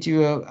it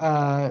will,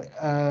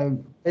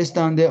 based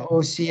on the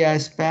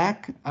OCI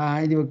spec,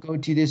 it will go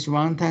to this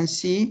runtime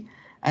C,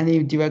 and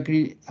it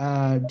directly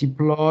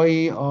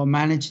deploy or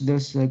manage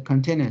those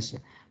containers.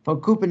 For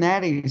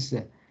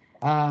Kubernetes,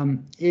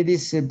 it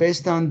is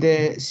based on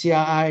the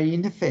CLI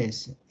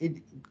interface.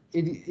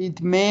 It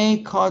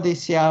may call the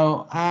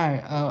CLIO,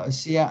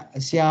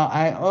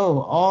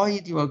 or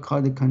it will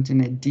call the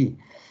container D.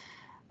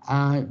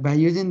 By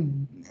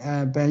using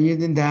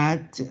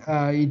that,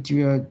 it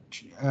will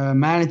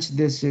manage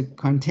this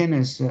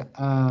containers.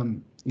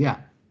 Yeah.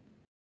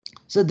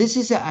 So this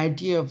is the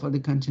idea for the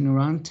container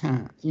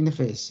runtime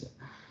interface.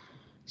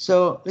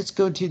 So let's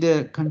go to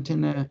the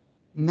container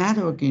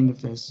network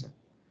interface.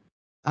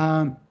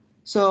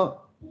 So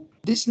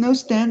there's no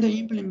standard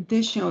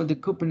implementation of the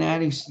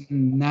Kubernetes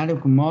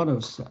network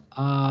models.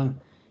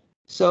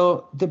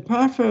 So the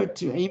preferred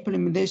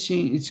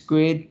implementation is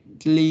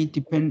greatly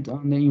depend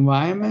on the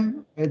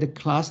environment where the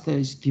cluster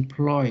is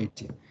deployed.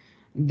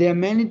 There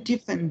are many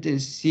different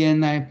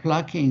CNI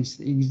plugins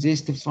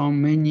exist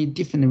from many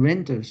different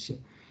vendors.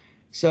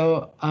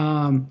 So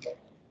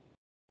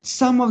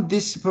some of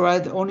this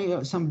provide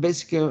only some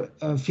basic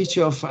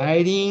feature of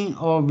hiding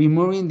or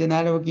removing the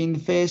network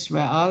interface,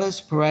 where others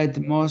provide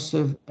more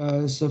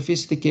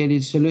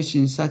sophisticated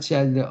solutions such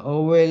as the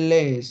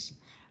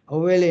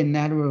overlay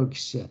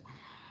networks.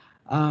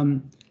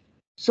 Um,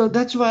 so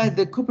that's why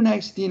the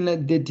Kubernetes team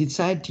they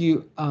decide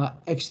to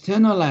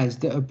externalize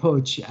the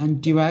approach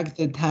and direct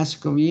the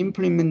task of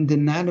implement the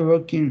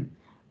networking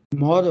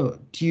model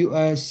to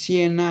a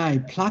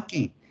CNI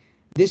plugin.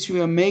 This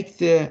will make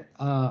the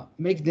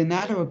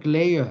network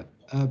layer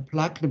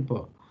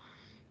pluggable.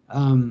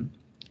 Um,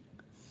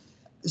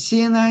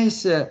 CNI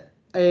is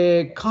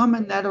a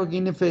common network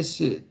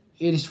interface.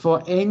 It is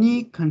for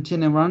any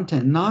container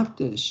runtime,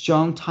 not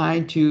strong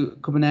tied to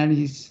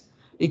Kubernetes.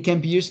 It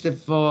can be used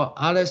for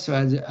others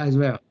as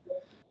well.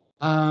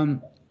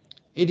 Um,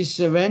 it is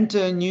a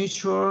vendor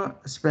neutral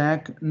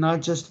spec,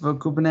 not just for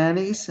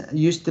Kubernetes.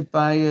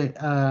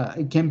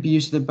 It can be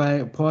used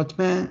by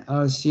Portman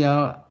or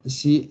CRIO,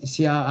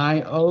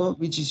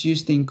 which is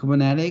used in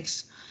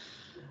Kubernetes.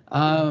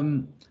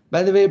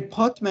 By the way,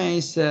 Portman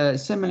is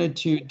similar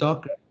to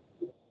Docker.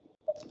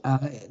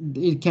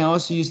 It can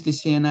also use the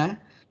CNI.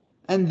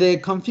 And the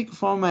config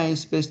format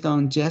is based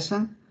on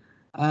JSON.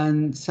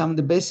 And some of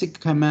the basic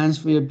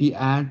commands will be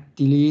add,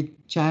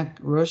 delete, check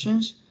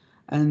versions.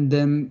 And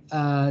then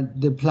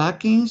the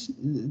plugins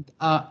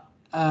are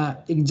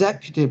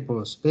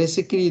executables.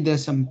 Basically,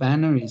 there's some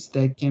binaries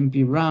that can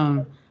be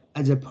run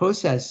as a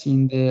process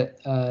in the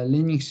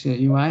Linux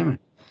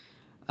environment.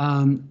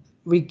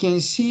 We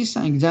can see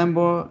some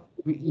example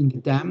in the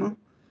demo.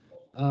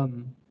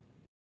 Um,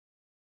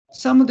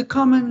 some of the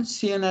common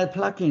CNI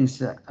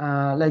plugins,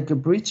 like a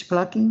bridge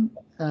plugin,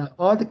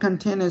 all the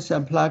containers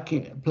are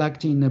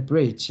plugged in a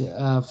bridge.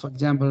 For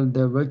example,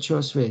 the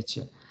virtual switch.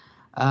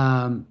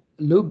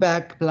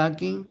 Loopback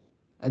plugin,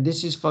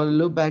 this is for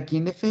loopback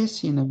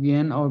interface in a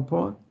VN or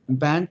port.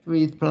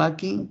 Bandwidth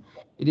plugin,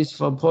 it is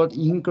for port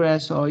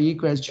ingress or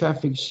egress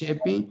traffic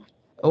shaping.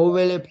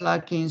 Overlay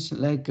plugins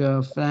like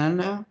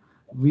Flanner,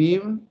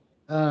 Weave,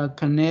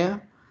 Canary,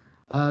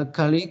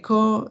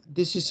 Calico,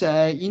 this is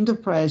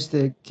enterprise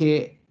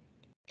Kubernetes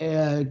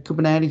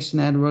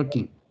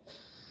networking.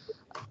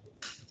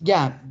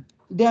 Yeah,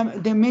 there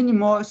are many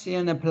more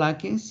CNI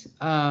plugins.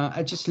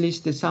 I just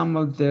listed some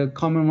of the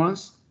common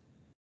ones.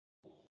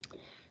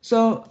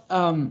 So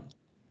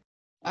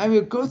I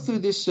will go through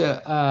this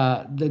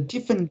the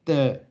different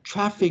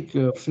traffic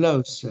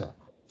flows.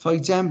 For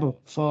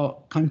example,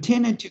 for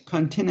container to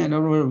container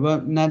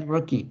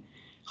networking,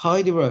 how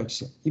it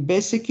works. It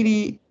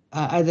basically,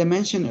 as I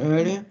mentioned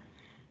earlier,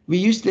 we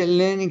use the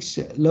Linux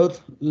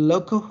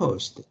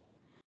localhost.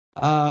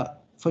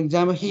 For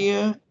example,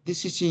 here,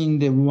 this is in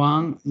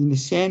the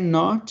same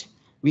node.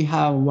 We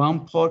have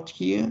one port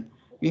here.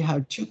 We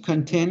have two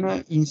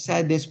containers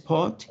inside this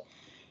port.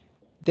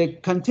 The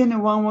container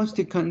one wants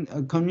to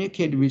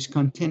communicate with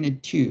container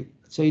two.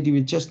 So it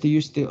will just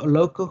use the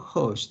local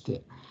host.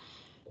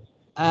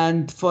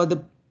 And for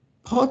the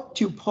port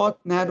to port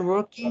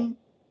networking,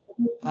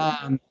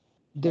 um,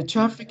 the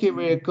traffic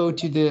will go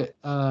to the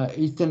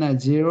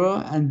Ethernet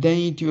 0, and then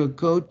it will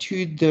go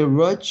to the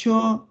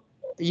virtual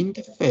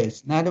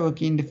interface, network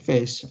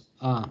interface,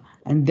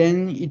 and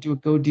then it will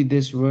go to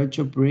this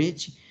virtual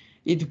bridge.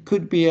 It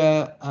could be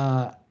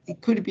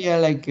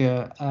like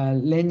a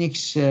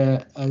Linux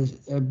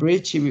a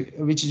bridge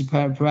which is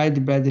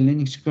provided by the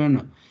Linux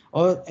kernel,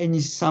 or any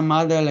some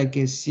other like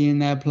a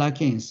CNI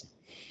plugins.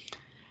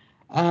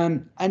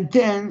 And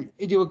then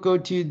it will go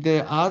to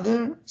the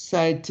other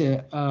side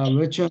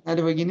virtual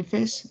network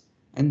interface,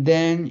 and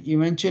then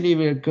eventually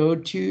will go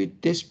to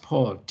this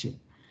port.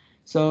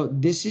 So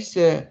this is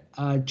a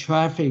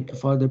traffic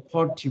for the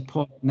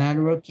port-to-port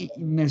networking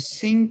in a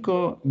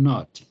single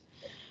node.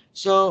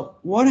 So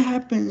what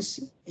happens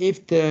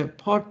if the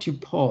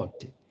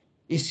port-to-port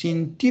is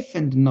in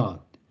different node?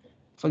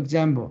 For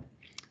example,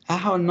 I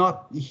have node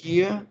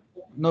here,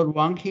 node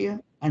 1 here,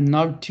 and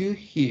node 2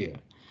 here.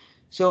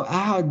 So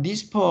I have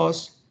these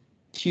ports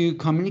to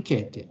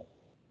communicate.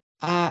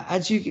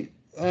 As you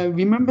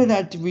remember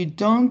that we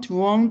don't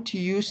want to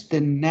use the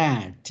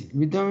NAT.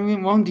 We don't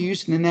even want to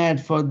use the NAT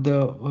for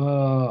the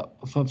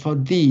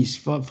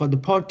for the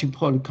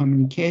port-to-port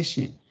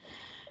communication.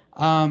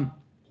 Um,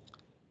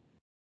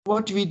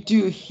 what we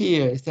do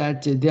here is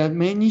that there are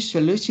many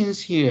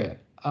solutions here.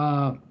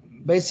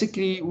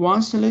 Basically,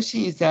 one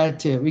solution is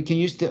that we can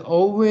use the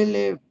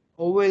overlay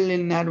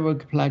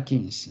network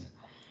plugins.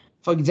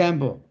 For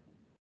example,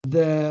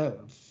 the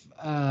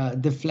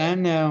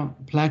Flannel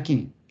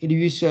plugin. It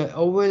uses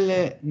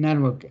overlay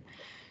network.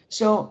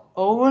 So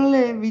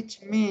overlay, which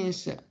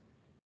means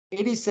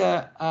it is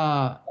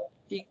a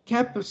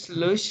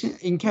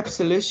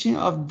encapsulation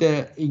of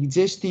the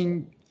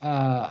existing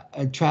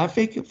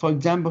traffic. For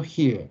example,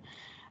 here,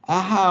 I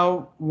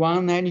have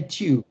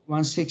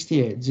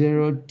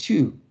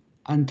 192.168.0.2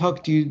 and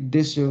talk to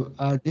this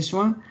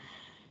one.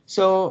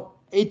 So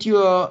it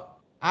will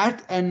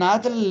add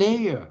another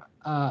layer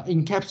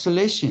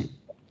encapsulation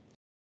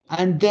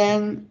and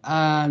then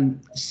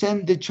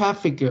send the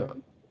traffic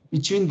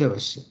between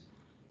those.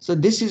 So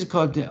this is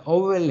called the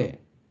overlay.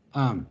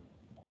 Um,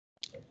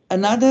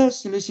 Another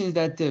solution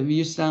that we can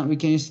use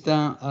CNI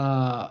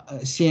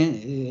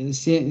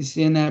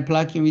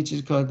plugin, which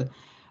is called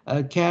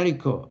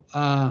Calico.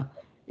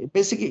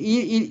 Basically,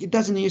 it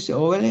doesn't use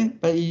overlay,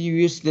 but it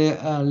uses the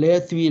layer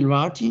 3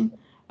 routing.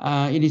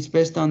 It is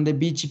based on the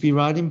BGP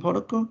routing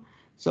protocol.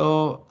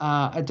 So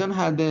I don't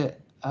have the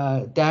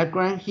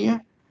diagram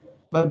here,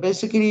 but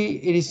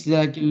basically it is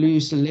like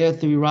use layer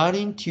 3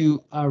 routing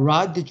to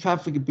route the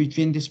traffic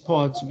between these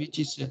ports, which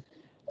is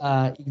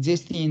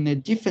existing in a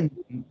different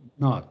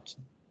node.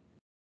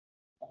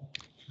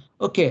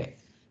 Okay,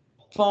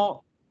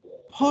 for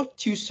port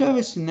to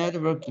service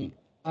networking,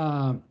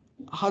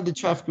 how the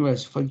traffic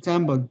works. For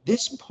example,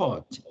 this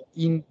port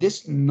in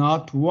this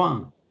node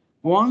 1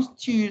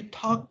 wants to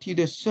talk to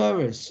the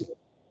service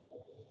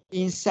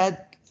inside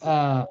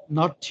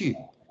node 2.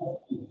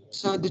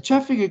 So the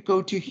traffic will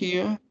go to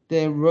here,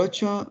 the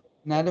virtual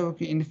network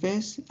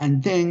interface,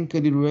 and then go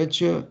to the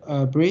virtual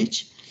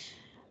bridge.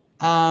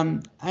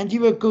 And you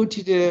will go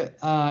to it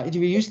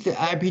will use the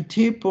IP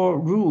table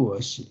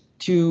rules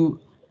to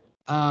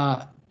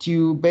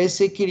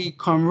basically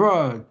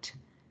convert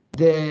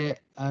the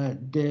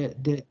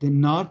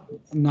not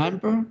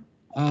number,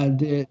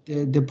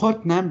 the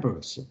port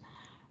numbers.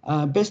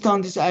 Based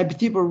on these IP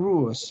table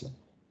rules,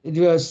 it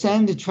will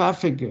send the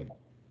traffic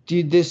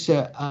to this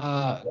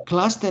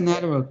cluster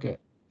network,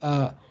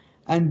 uh,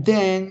 and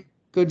then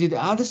go to the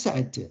other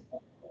side,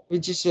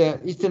 which is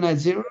Ethernet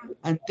 0,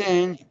 and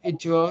then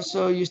it will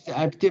also use the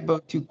IP table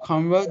to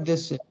convert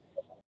this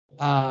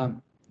uh,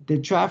 the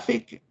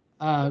traffic,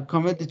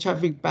 convert the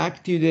traffic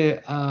back to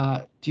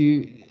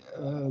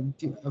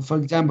for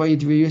example,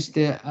 it will use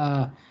the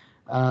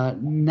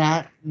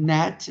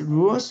NAT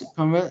rules,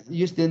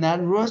 use the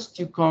NAT rules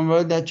to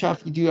convert that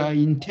traffic to an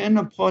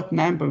internal port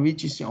number,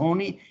 which is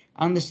only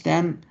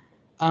understood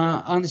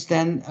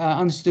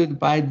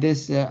by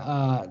this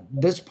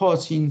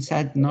ports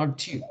inside node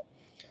 2.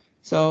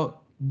 So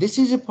this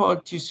is a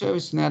port to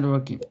service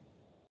networking.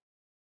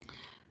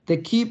 The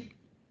key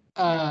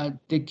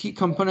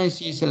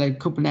components is like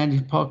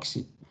Kubernetes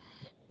proxy.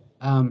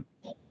 The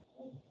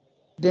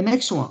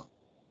next one,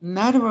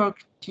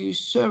 network to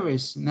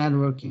service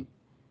networking,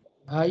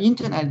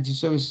 internet to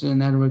service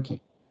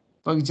networking.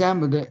 For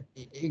example, the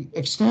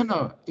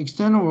external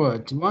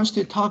world wants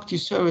to talk to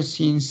service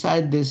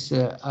inside this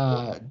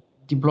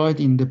deployed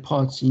in the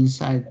pods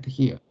inside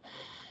here.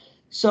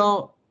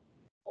 So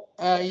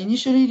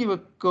initially, they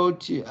will go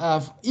to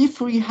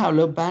if we have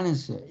load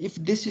balancer. If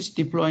this is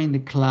deployed in the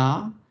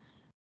cloud,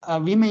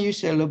 we may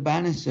use a load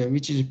balancer,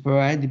 which is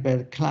provided by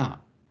the cloud.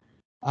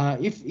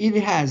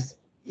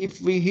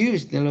 If we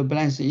use the load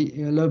balancer, it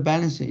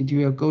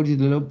will go to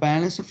the load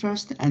balancer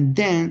first, and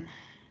then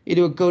it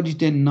will go to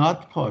the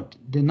NOT port.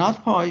 The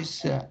NOT port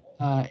is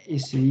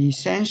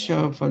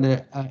essential for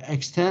the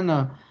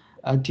external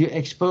to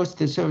expose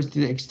the service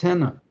to the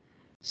external.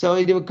 So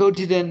it will go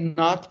to the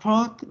NOT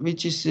port,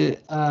 which is a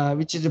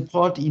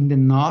port in the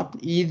NOT,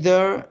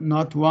 either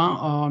NOT 1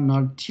 or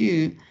NOT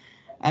 2,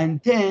 and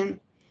then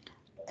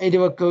it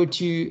will go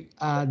to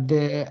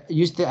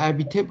use the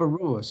IP table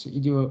rules.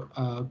 It will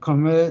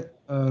convert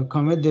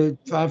the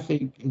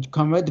traffic,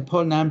 convert the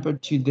port number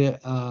to the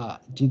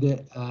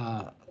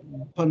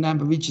port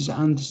number which is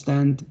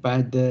understood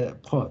by the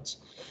ports.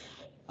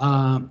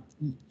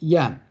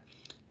 Yeah.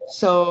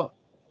 So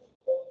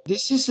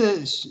this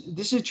is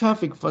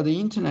traffic for the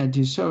internet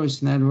to service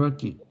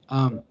networking.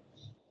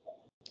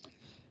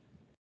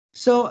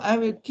 So I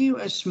will give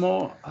a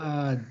small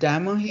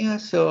demo here.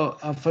 So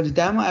for the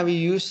demo, I will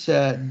use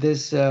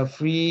this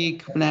free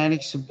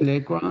Kubernetes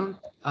playground.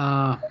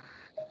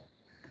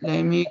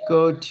 Let me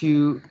go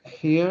to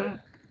here.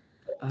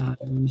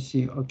 Let me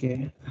see.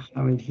 Okay, I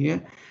have it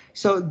here.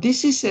 So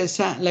this is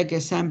like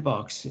a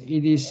sandbox.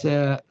 It is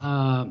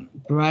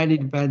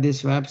provided by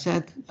this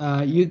website.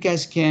 You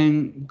guys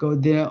can go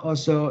there.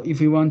 Also, if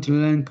you want to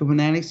learn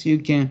Kubernetes, you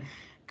can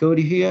go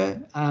to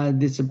here.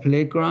 This is a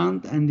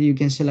playground, and you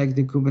can select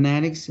the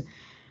Kubernetes,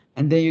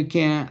 and then you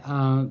can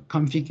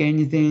configure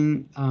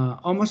anything,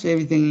 almost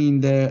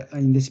everything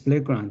in this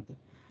playground.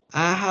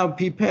 I have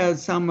prepared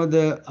some of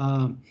the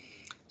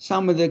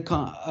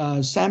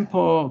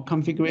sample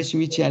configuration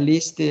which are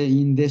listed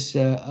in this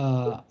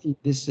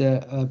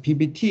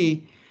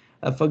PPT.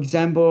 For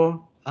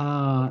example,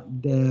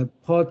 the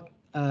port,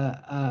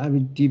 I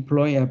will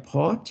deploy a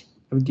port,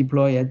 I will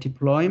deploy a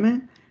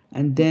deployment,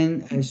 and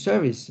then a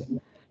service.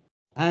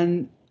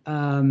 And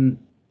I'm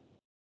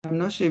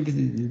not sure if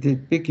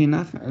it's big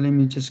enough. Let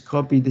me just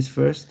copy this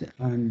first,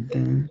 and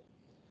then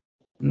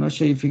I'm not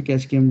sure if you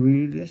guys can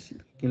read this.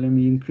 Okay, let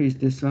me increase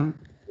this one.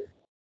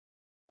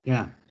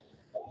 Yeah.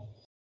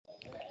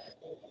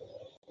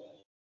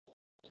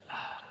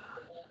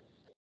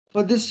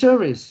 For this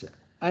service,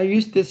 I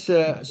use this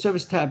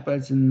service tab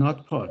as a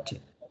not port.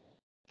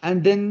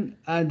 And then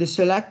the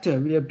selector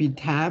will be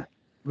tab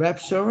web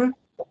server,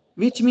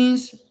 which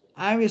means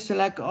I will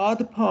select all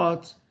the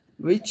ports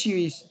which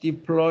is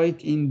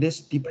deployed in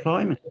this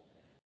deployment.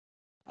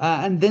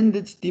 And then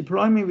this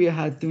deployment will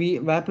have 3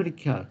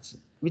 replicas,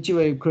 which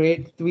will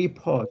create 3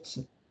 ports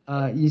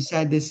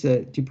inside this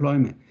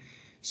deployment.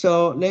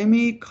 So let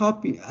me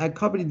I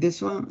copied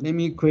this one. Let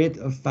me create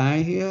a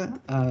file here,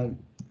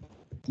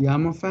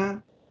 YAML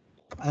file,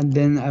 and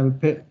then I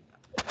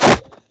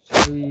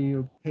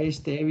will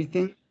paste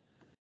everything.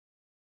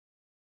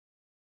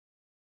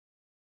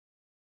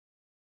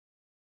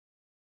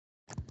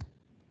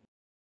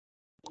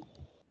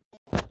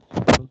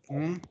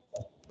 Okay.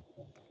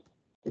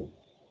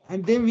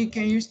 And then we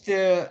can use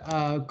the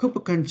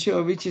Kubernetes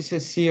control, which is a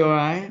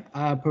CLI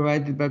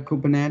provided by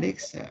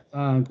Kubernetes,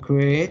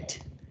 create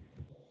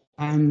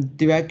and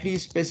directly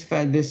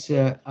specify this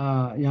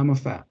YAML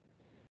file.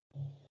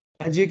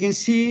 As you can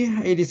see,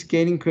 it is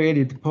getting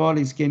created. Pod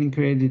is getting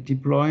created,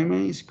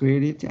 deployment is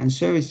created, and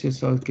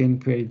services are getting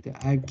created.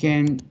 I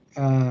can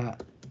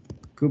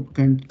kube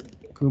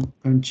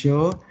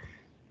control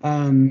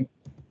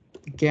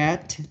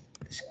get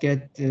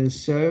the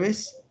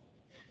service.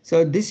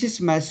 So this is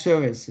my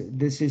service.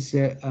 This is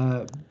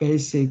a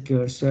basic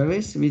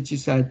service, which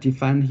is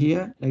defined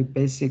here, like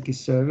basic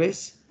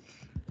service.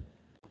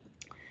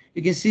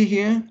 You can see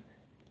here,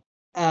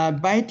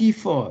 by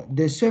default,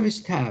 the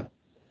service tab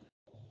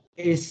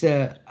is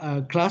a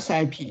class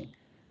IP,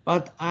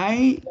 but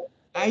I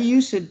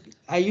use it.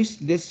 I use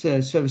this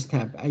service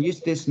tab. I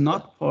use this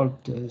not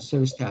port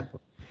service tab.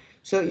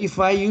 So if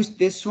I use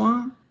this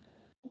one,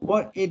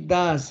 what it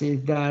does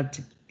is that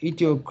it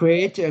will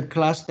create a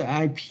cluster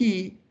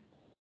IP,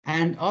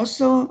 and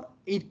also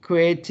it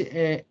creates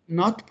a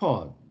not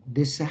port,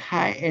 this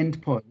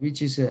high-end port,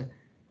 which is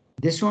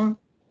this one.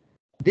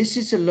 This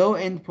is a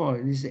low-end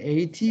port. This is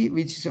 80,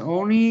 which is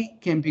only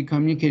can be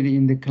communicated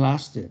in the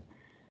cluster.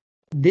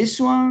 This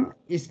one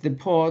is the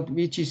port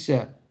which is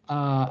a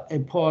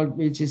port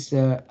which is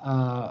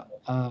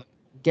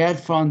get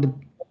from the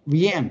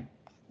VM.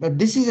 But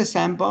this is a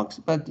sandbox.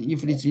 But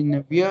if it's in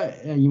a real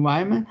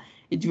environment,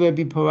 it will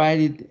be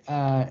provided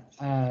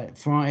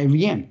from a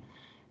VM.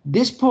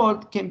 This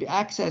port can be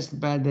accessed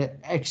by the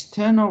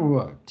external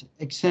world.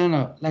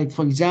 External, like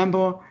for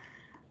example,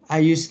 I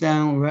use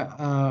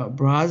the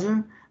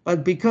browser,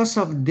 but because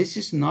of this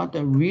is not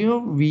a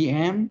real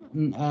VM,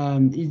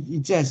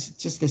 it's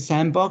just a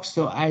sandbox,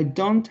 so I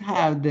don't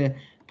have the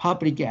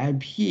public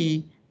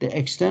IP, the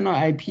external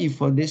IP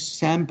for this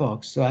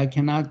sandbox, so I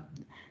cannot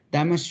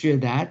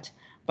demonstrate that.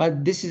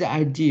 But this is the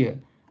idea.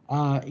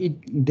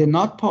 The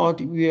NOT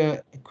port will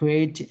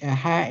create a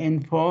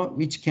high-end port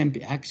which can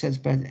be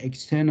accessed by the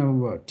external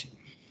world.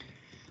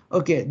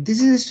 Okay,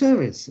 this is a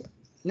service.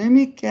 Let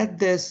me get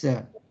this.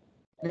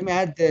 Let me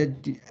add the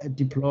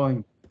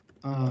deploy,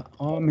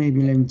 or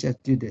maybe let me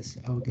just do this.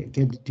 Okay,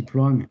 get the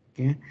deployment.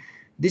 Okay,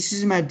 this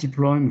is my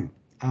deployment.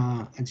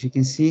 As you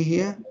can see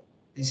here,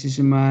 this is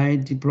my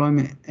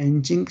deployment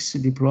engines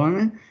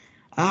deployment.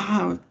 I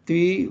have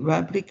 3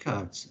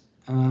 replicas,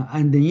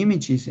 and the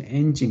image is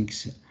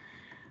engines.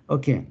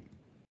 Okay,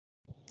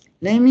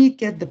 let me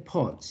get the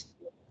ports.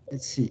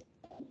 Let's see.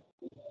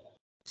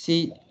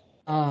 See,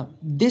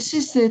 this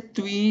is the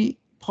 3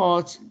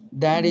 ports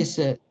that is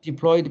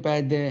deployed by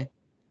the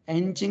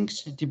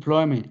engines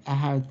deployment. I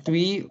have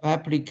 3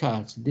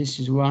 replicas. This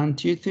is 1,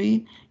 2,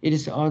 3. It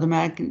is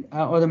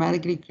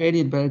automatically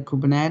created by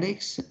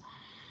Kubernetes.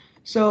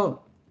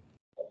 So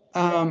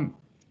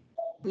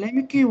let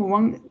me give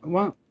one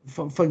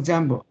for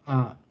example.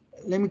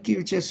 Let me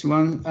give just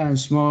one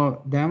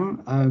small demo.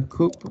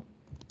 Kube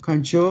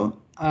control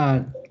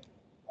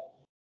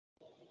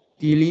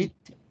delete.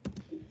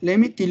 Let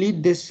me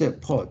delete this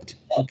port.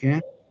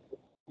 Okay.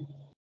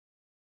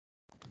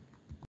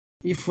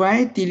 If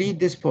I delete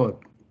this port,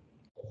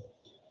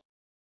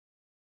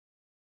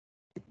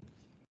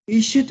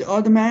 it should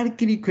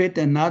automatically create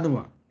another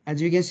one.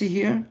 As you can see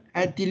here,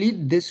 I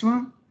delete this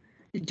one,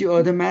 it will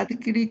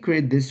automatically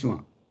create this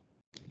one.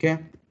 Okay.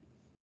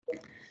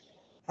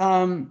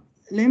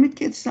 Let me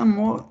get some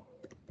more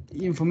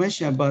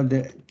information about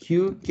the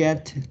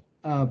get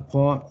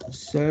port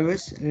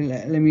service.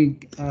 Let me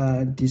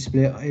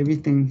display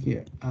everything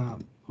here.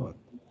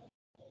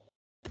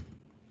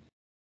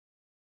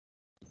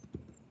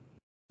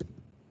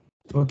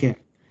 Okay.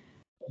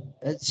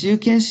 As you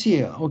can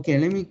see, okay,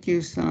 let me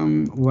give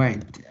some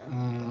white,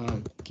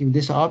 give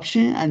this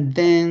option, and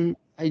then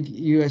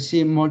you will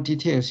see more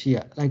details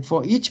here. Like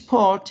for each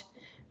port,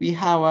 we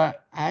have an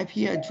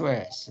IP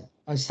address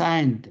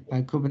assigned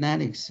by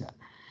Kubernetes.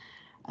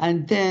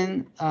 And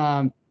then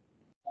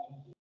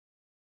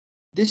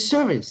this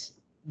service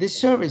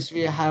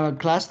will have a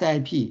cluster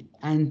IP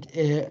and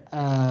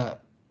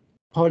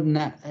port,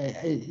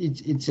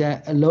 it's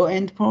a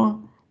low-end port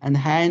and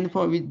high-end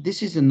port.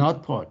 This is a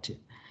not port.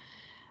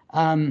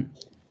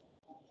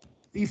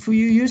 If you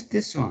use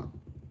this one,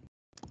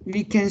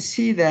 we can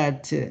see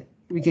that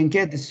we can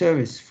get the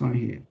service from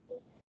here.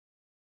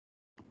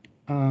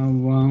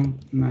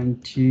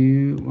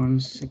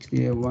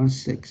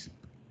 192.168.1.6.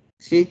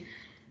 See,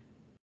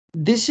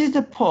 this is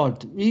the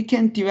port. We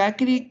can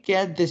directly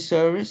get the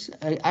service,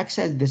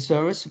 access the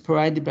service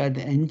provided by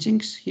the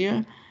engines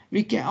here.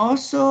 We can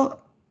also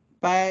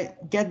by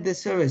get the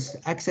service,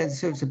 access the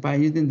service by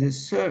using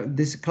this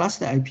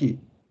cluster IP,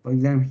 for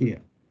example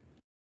here.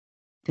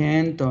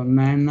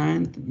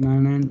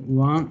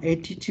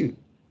 10.99.99.182.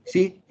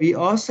 See, we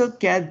also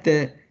get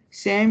the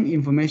same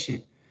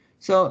information.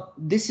 So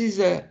this is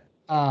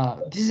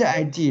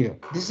idea.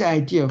 This is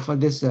idea for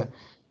this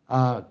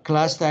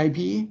cluster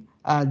IP.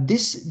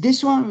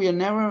 This one will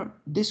never.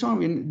 This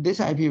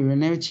IP will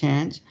never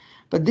change.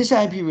 But this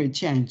IP will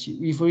change.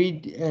 If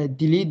we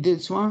delete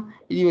this one,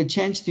 it will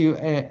change to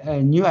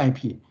a new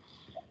IP.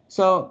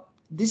 So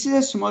this is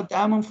a small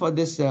demo for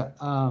this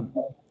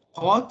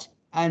port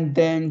and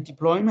then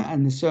deployment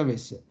and the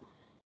service.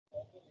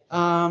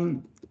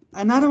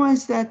 Another one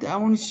is that I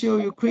want to show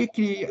you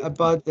quickly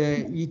about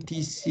the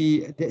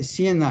ETC, the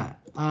CNI.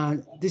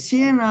 The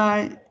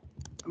CNI,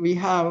 we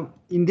have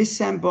in this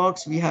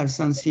sandbox, we have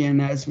some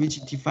CNIs which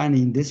defined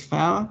in this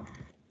file.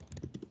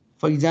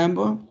 For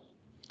example,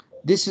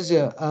 this is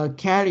a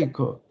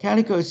Calico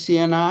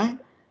CNI.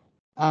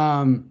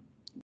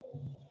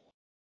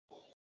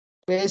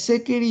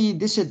 Basically,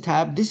 this is a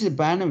tab. This is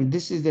binary.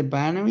 This is the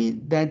binary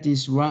that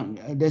is running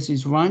as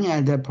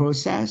a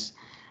process,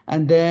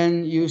 and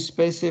then you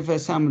specify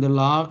some of the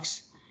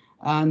logs,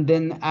 and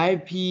then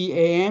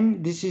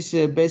IPAM. This is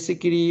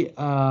basically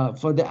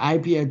for the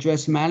IP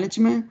address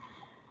management.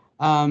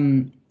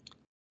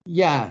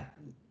 Yeah,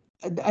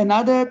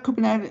 another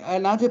Kubernetes,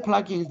 another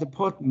plugin is the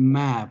port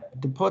map.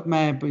 The port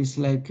map is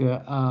like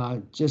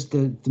just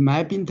the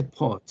mapping the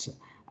ports.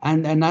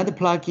 And another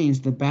plugin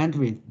is the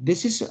bandwidth.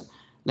 This is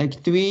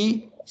like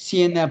three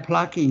CNI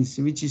plugins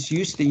which is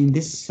used in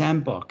this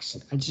sandbox.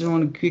 I just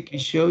want to quickly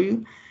show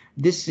you.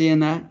 This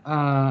CNI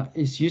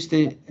is used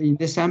in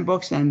the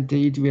sandbox, and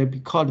it will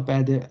be called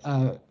by the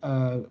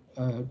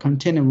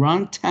container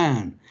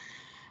runtime.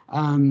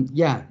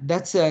 Yeah,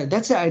 that's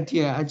the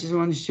idea. I just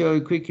want to show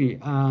you quickly.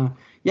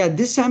 Yeah,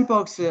 this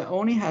sandbox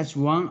only has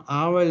 1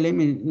 hour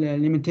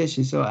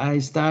limitation. So I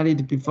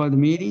started before the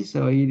meeting,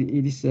 so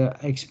it is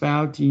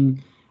expired,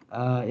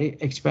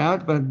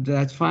 but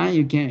that's fine.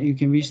 You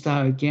can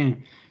restart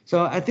again.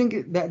 So I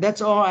think that's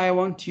all I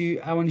want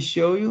to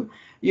show you.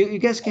 You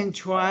guys can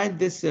try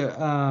this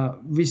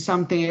with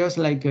something else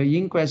like a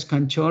ingress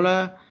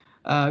controller,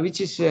 which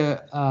is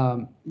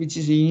you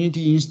need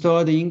to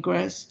install the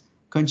ingress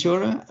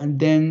controller and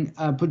then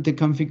put the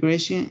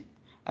configuration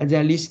as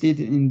I listed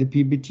in the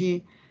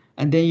PPT,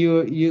 and then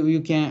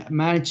you can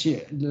manage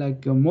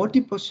like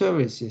multiple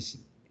services.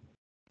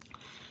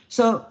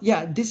 So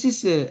yeah, this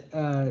is a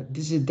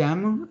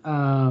demo.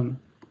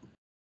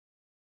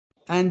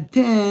 And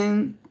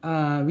then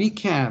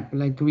recap,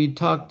 like we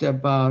talked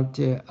about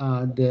the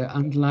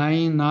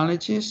underlying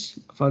knowledges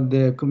for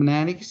the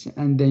Kubernetes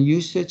and the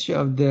usage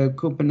of the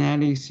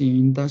Kubernetes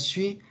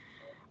industry.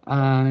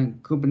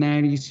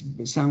 Kubernetes,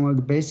 some of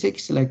the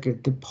basics like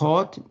the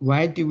port.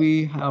 Why do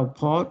we have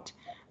port?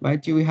 Why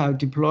do we have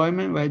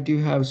deployment? Why do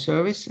we have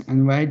service?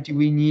 And why do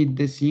we need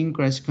this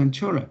ingress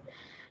controller?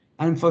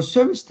 And for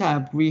service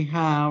type, we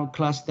have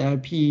cluster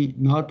IP,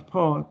 not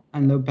port,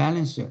 and load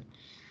balancer.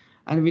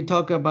 And we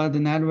talk about the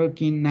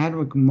network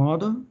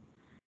model.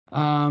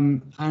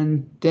 And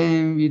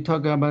then we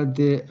talk about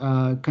the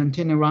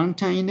container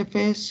runtime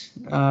interface.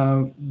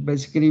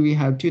 Basically, we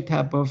have two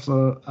types of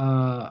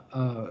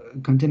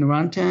container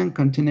runtime,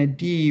 container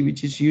D,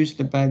 which is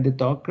used by the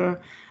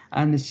Docker,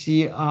 and the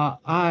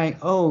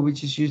CRIO,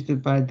 which is used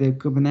by the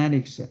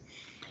Kubernetes.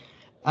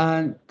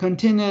 And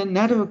container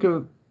network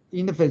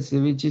interface,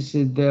 which is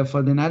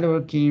for the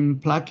networking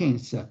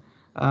plugins.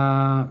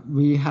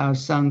 We have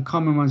some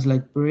common ones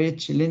like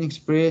Bridge, Linux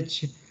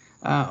Bridge,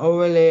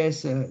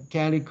 overlays,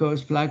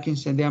 calicos,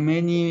 plugins, and there are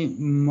many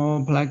more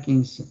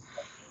plugins.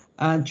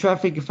 And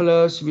traffic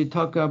flows, we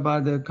talk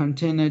about the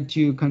container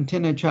to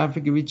container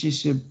traffic, which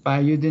is by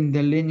using the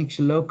Linux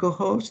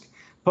localhost,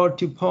 port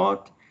to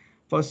port.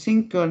 For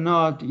sync or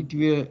not, it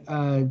will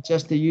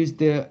just use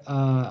the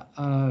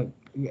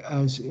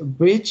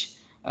bridge,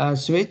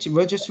 switch,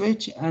 virtual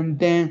switch, and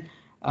then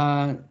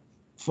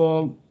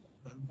for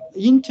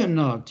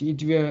internet,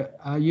 it will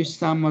use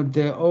some of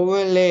the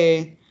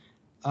overlay,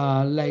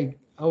 like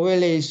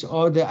overlays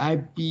or the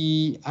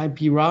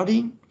IP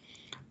routing.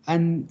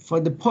 And for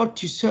the port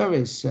to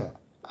service,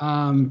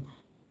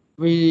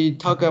 we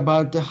talk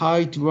about how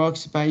it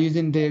works by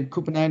using the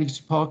Kubernetes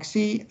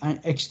proxy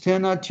and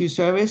external to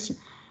service.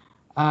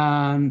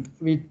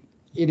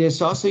 It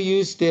is also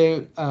used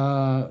the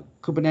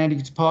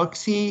Kubernetes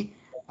proxy.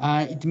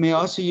 It may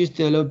also use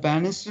the load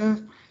balancer.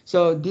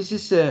 So this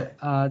is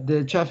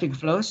the traffic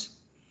flows.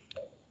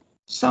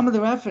 Some of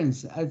the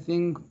reference, I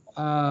think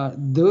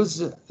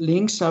those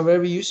links are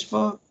very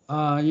useful,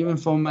 even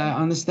from my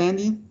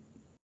understanding.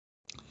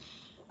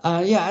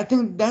 Yeah, I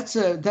think that's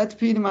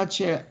pretty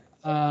much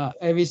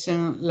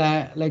everything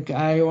like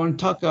I want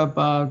to talk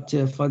about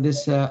for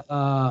this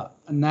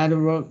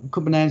network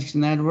Kubernetes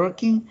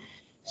networking.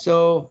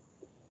 So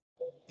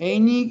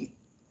any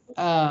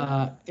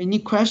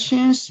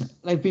questions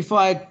like before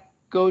I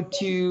go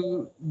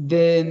to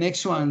the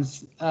next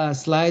one's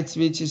slides,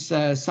 which is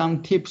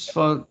some tips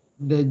for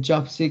the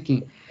job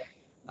seeking.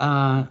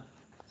 Uh,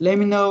 Let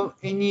me know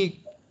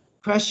any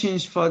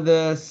questions for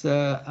this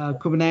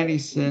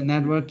Kubernetes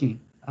networking.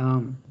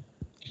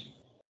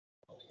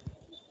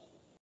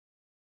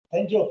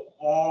 Thank you.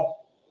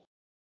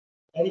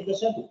 Any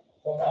question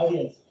from the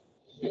audience?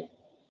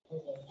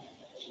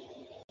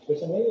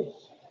 Question maybe?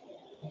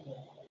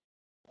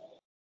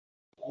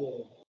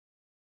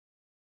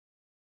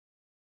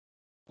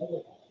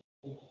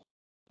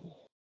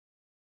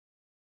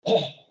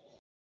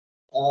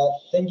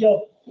 Thank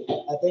you.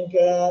 I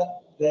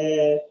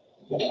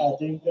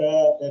think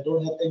they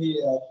don't have any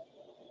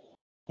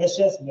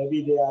questions.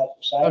 Maybe they are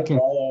shy Okay,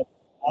 to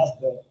ask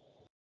the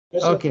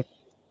question. okay.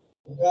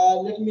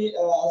 Let me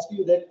ask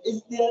you that: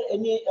 is there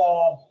any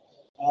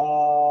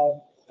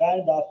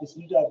kind of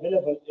facility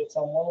available if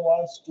someone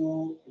wants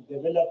to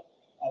develop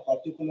a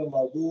particular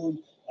module,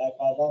 like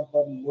for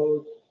example,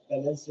 load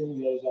balancing?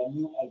 There is a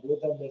new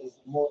algorithm that is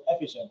more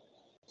efficient.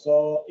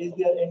 So, is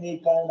there any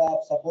kind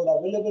of support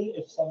available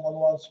if someone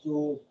wants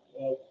to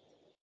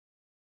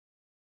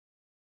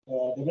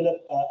develop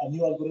a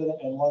new algorithm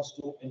and wants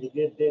to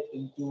integrate that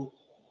into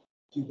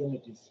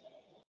Kubernetes?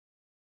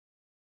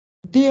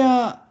 They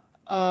are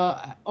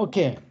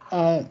okay.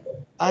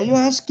 Are you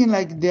asking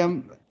like there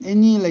are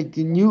any like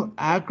new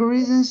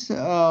algorithms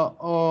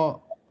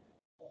or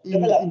in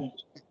Development.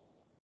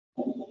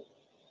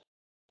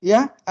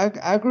 yeah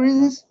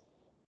algorithms?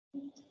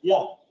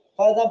 Yeah.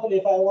 For example,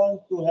 if I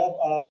want to have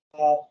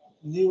a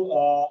new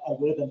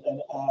algorithm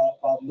and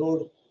for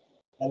load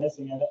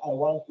balancing, and I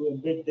want to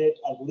embed that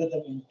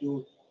algorithm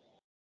into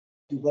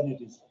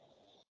Kubernetes.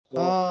 So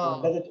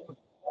Uh, does it?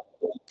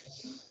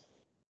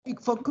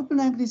 for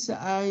Kubernetes,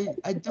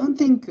 I don't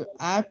think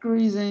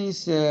algorithm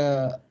is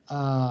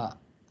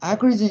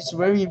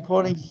very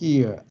important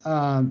here.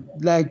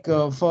 Like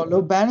for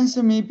load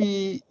balancer,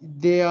 maybe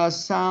there are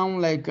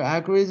some like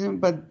algorithm,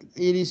 but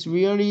it is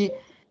really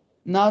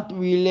not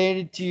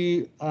related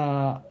to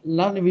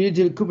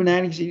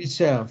Kubernetes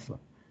itself.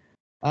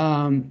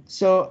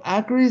 So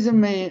algorithm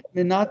may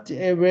not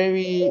a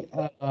very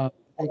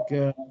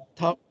like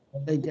top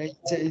like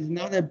it's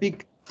not a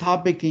big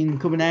topic in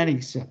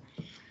Kubernetes.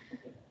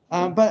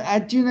 But I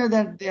do know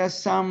that there are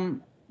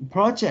some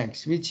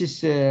projects which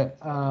is needed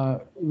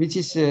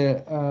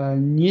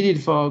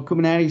for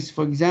Kubernetes.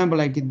 For example,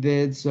 like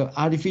there's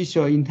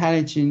artificial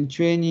intelligence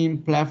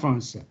training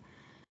platforms.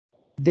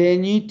 They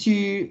need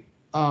to,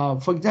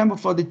 for example,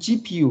 for the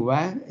GPU,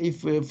 right?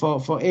 If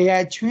for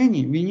AI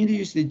training, we need to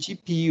use the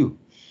GPU.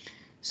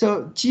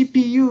 So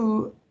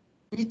GPU,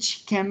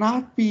 which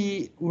cannot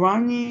be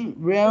running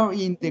well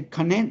in the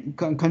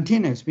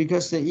containers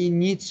because it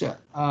needs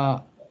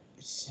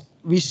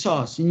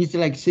resource. It needs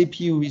like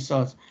CPU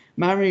resource,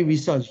 memory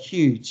resource,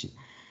 huge,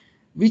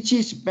 which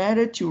is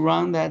better to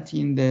run that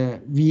in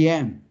the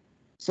VM.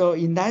 So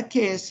in that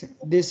case,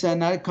 there's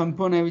another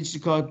component which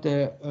is called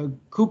the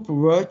kube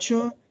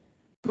virtual.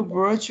 Kube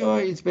virtual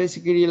is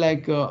basically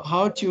like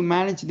how to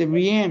manage the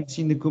VMs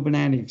in the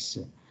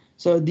Kubernetes.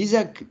 So these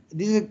are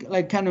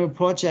like kind of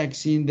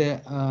projects in the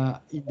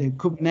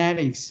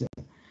Kubernetes.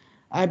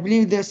 I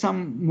believe there's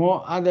some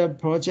more other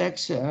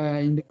projects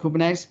in the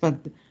Kubernetes, but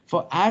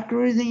for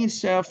algorithm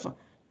itself,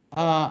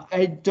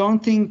 I don't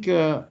think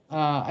that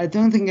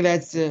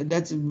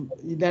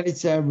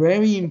it's a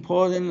very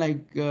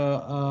important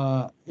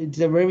it's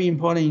a very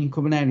important in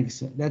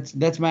Kubernetes.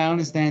 That's my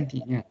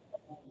understanding. Yeah.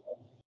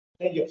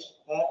 Thank you.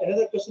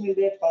 Another question is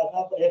that, for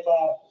example, if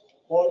a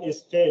call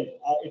is failed,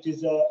 it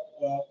is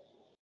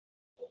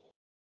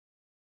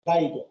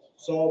died.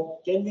 So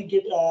can we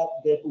get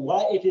that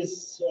why it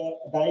is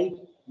died?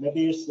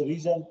 Maybe it's the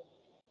reason,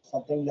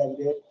 something like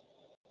that,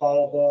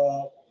 for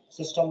the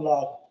system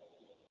log.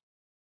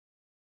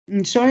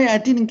 Sorry, I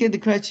didn't get the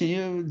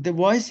question. The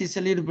voice is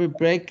a little bit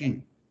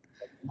breaking.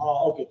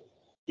 Okay.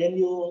 Can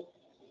you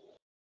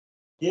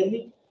hear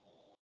me?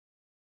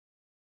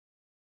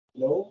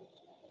 Hello?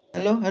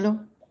 Hello, hello.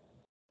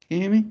 Can you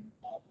hear me?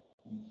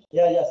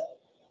 Yeah, yes.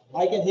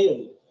 I can hear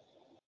you.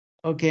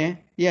 Okay.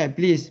 Yeah,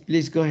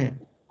 please go ahead.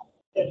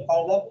 And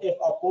for example, if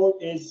a code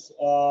is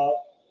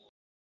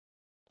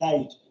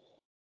died,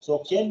 so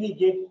can we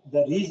get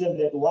the reason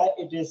that why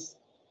it is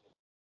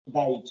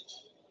died? Like,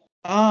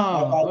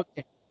 Ah,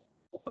 okay.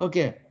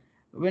 Okay,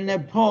 when a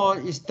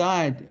pod is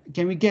died,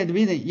 can we get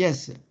rid of it?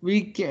 Yes,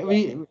 we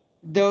can.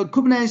 The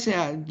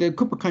Kubernetes, the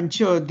kube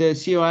control, the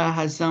COI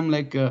has some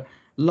like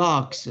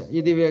logs.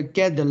 It will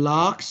get the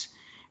logs,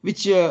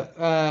 which you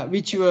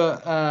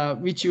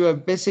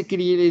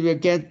basically it will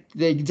get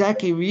the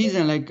exact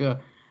reason like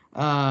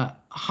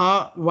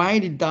how why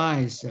it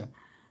dies.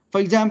 For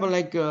example,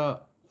 like uh,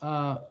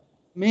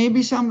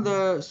 maybe some of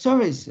the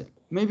service,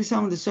 maybe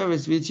some of the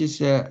service which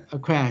is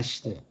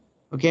crashed.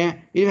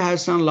 Okay, it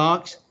has some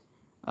logs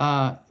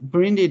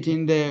printed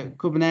in the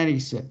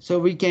Kubernetes. So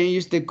we can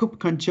use the kube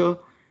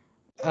control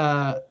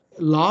uh,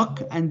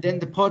 log and then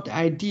the port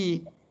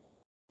ID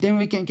then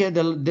we can get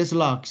these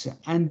logs.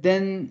 And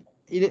then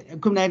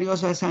Kubernetes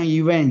also has some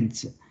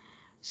events.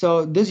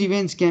 So those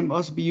events can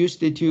also be used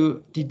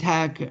to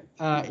detect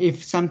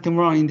if something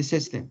wrong in the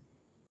system.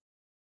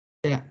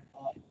 Yeah.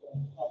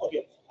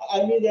 Okay.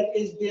 I mean that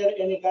is there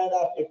any kind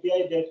of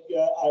API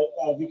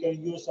that we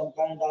can use some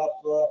kind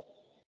of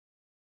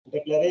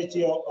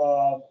declarative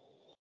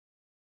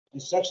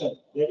instruction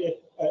that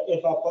if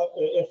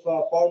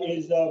a pod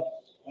is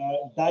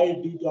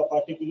died due to a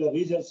particular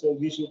reason, so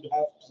we should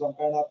have some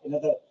kind of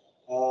another.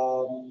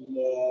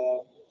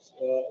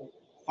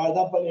 For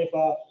example, if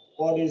a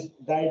pod is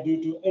died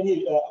due to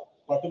any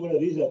particular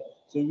reason,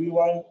 so we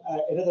want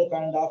another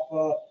kind of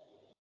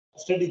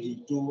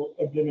strategy to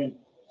implement.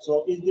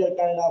 So, is there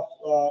kind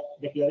of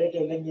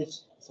declarative language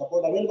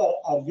support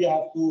available, or we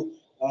have to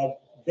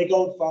dig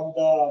out from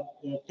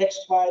the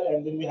text file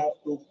and then we have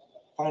to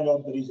find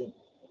out the reason?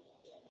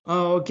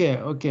 Oh, okay,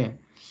 okay.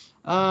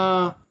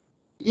 Uh,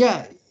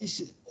 yeah.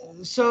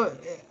 So,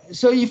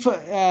 so if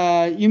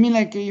you mean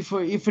like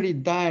if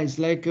it dies,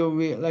 like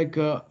we like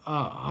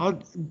how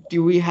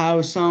do we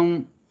have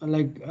some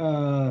like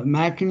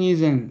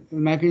mechanism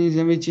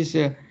which is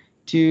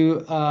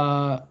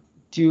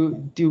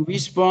to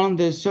respond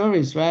the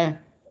service, right?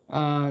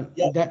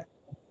 Yeah. That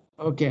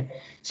Okay.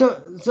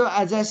 So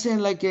as I said,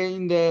 like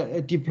in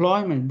the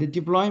deployment,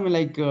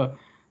 like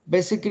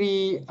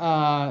basically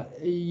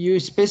you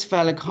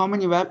specify like how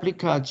many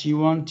replicas you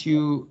want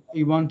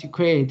to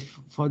create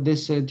for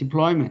this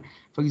deployment.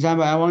 For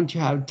example, I want to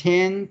have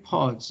 10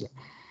 pods,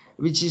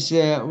 which is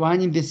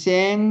running the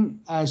same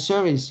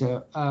service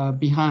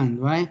behind,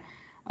 right?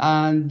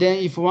 And then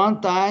if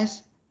one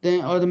dies,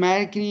 then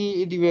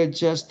automatically it will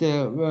just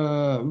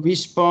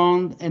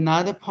respawn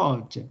another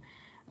pod.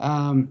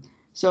 Um,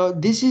 so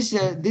this is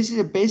a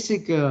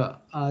basic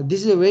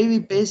this is a very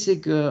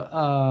basic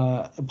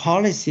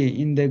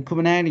policy in the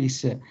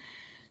Kubernetes.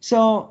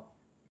 So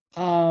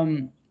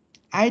um,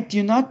 I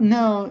do not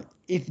know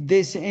if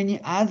there's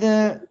any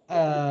other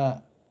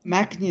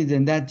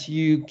mechanism that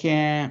you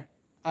can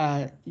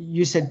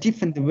use a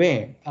different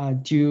way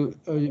to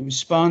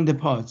spawn the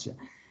pods.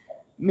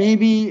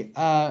 Maybe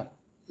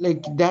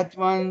like that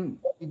one,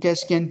 you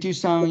guys can do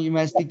some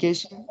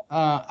investigation.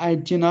 I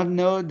do not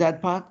know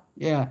that part.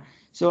 Yeah.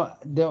 So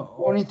the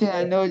only thing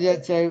I know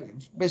that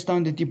based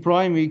on the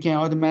deployment, you can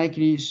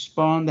automatically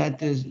spawn that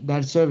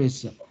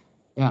service.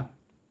 Yeah.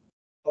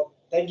 Oh,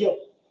 thank you.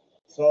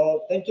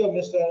 So thank you,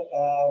 Mr.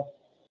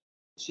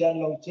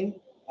 Xian Longqing.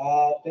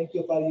 Thank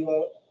you for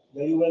your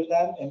valuable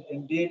time. And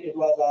indeed, it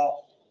was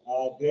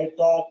a great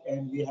talk,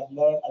 and we have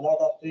learned a lot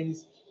of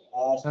things,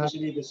 Uh,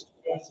 especially the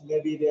students.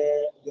 Maybe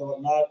they were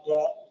not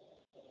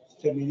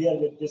familiar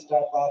with this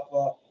type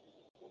of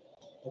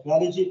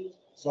technology.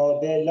 So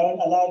they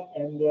learned a lot,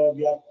 and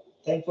we are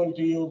thankful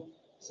to you.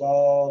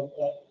 So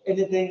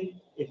anything,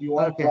 if you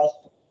want to okay. ask,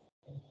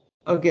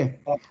 Okay.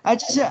 I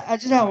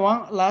just have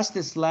one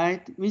last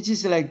slide, which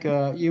is like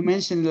you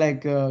mentioned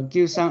like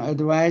give some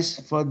advice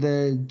for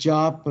the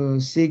job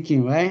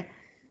seeking, right? yeah.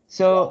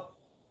 So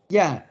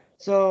yeah.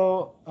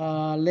 So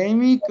let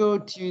me go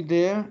to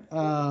there.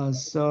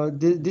 So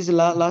this is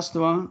last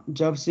one,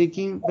 job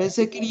seeking.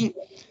 Basically,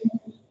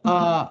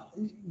 uh,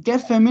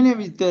 get familiar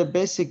with the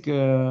basic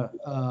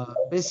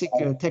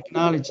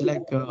technology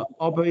like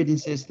operating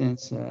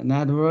systems,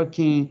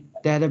 networking,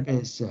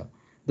 database.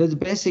 Those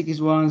basic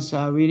ones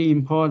are really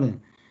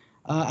important.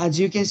 As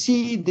you can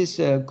see, this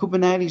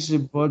Kubernetes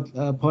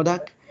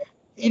product,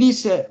 it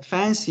is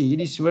fancy. It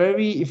is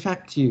very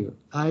effective.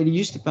 It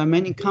used by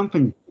many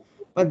companies,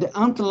 but the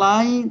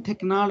underlying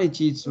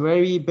technology is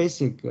very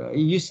basic. It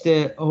uses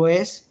the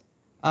OS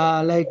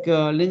like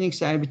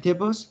Linux IP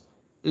tables,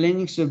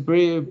 Linux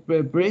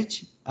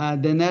bridge,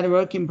 the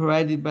networking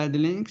provided by the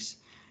Linux,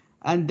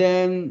 and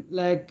then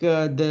like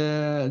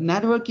the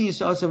networking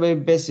is also very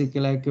basic.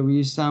 Like we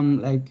use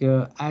some like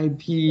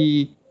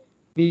IP,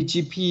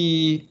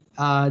 BGP,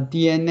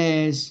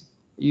 DNS.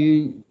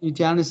 You need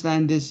to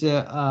understand this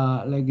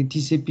like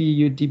TCP,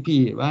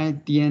 UDP,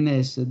 right?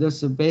 DNS.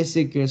 Those are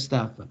basic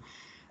stuff.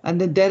 And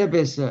the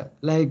database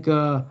like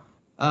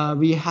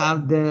we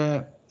have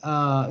the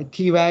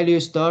key value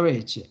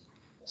storage.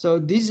 So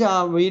these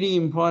are really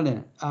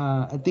important.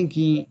 I think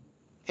in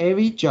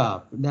every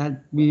job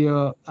that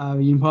will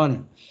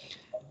important.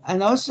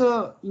 And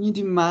also you need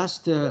to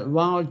master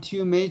one or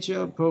two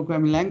major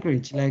programming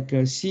language like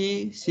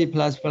C, C++,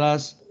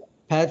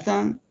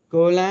 Python,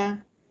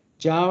 Golang,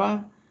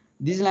 Java.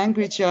 These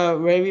languages are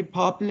very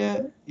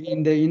popular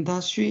in the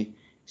industry.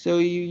 So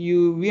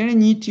you really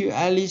need to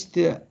at least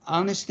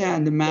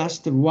understand and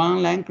master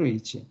one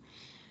language.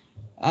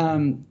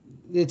 Um,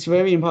 it's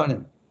very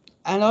important.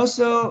 And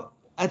also,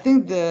 I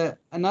think the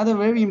another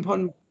very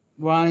important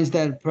one is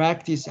that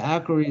practice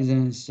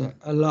algorithms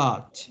a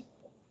lot.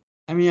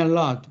 I mean a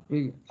lot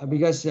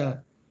because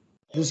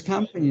this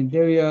company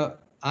they will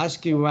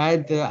ask you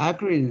write the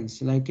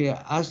algorithms like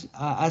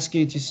ask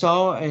you to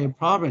solve a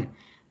problem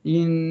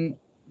in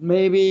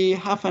maybe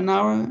half an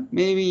hour,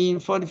 maybe in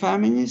 45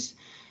 minutes.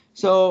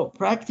 So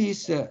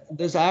practice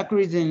those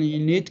algorithms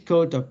in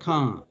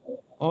leetcode.com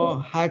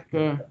or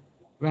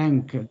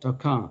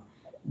hackerrank.com.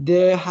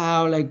 They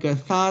have like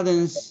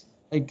thousands,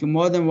 like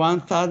more than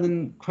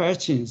 1,000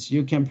 questions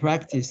you can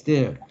practice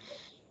there.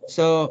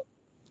 So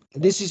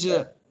this is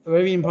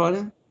very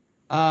important.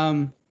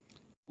 Um,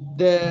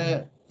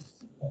 the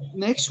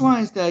next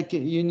one is that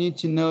you need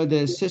to know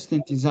the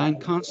system design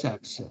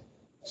concepts.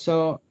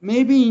 So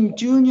maybe in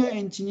junior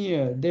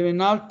engineer, they will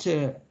not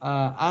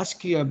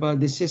ask you about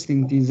the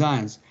system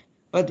designs.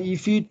 But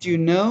if you do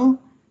know,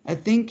 I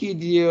think it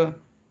will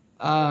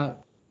uh,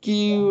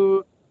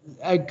 give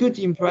a good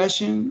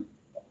impression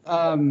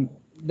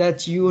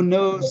that you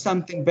know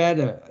something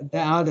better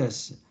than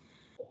others.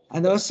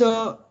 And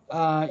also,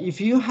 if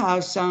you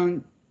have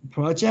some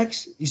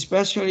projects,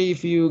 especially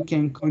if you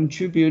can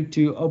contribute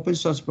to open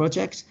source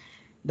projects,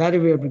 that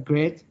will be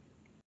great.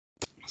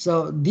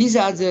 So these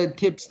are the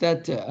tips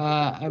that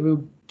I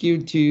will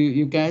give to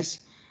you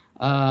guys.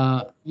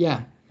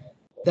 Yeah,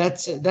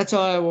 that's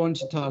all I want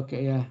to talk.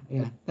 Yeah,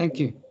 yeah. Thank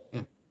you.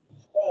 Yeah.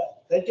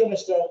 Thank you,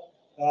 Mr.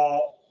 Uh,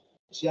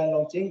 Xian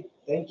Longqing.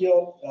 Thank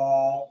you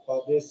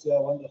for this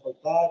wonderful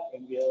talk,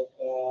 and we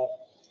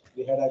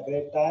had a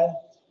great time.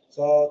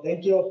 So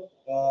thank you.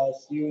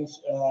 See you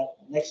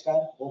next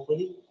time,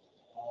 hopefully.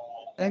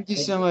 Thank you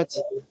Thank so you. much.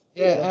 Thank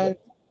Yeah, you. and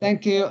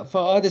thank you for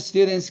all the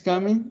students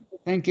coming.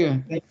 Thank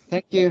you. Thank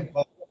Thank you. you.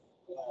 Bye.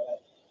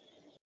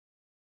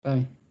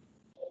 Bye.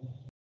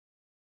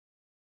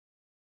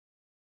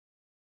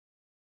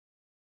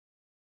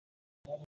 Bye.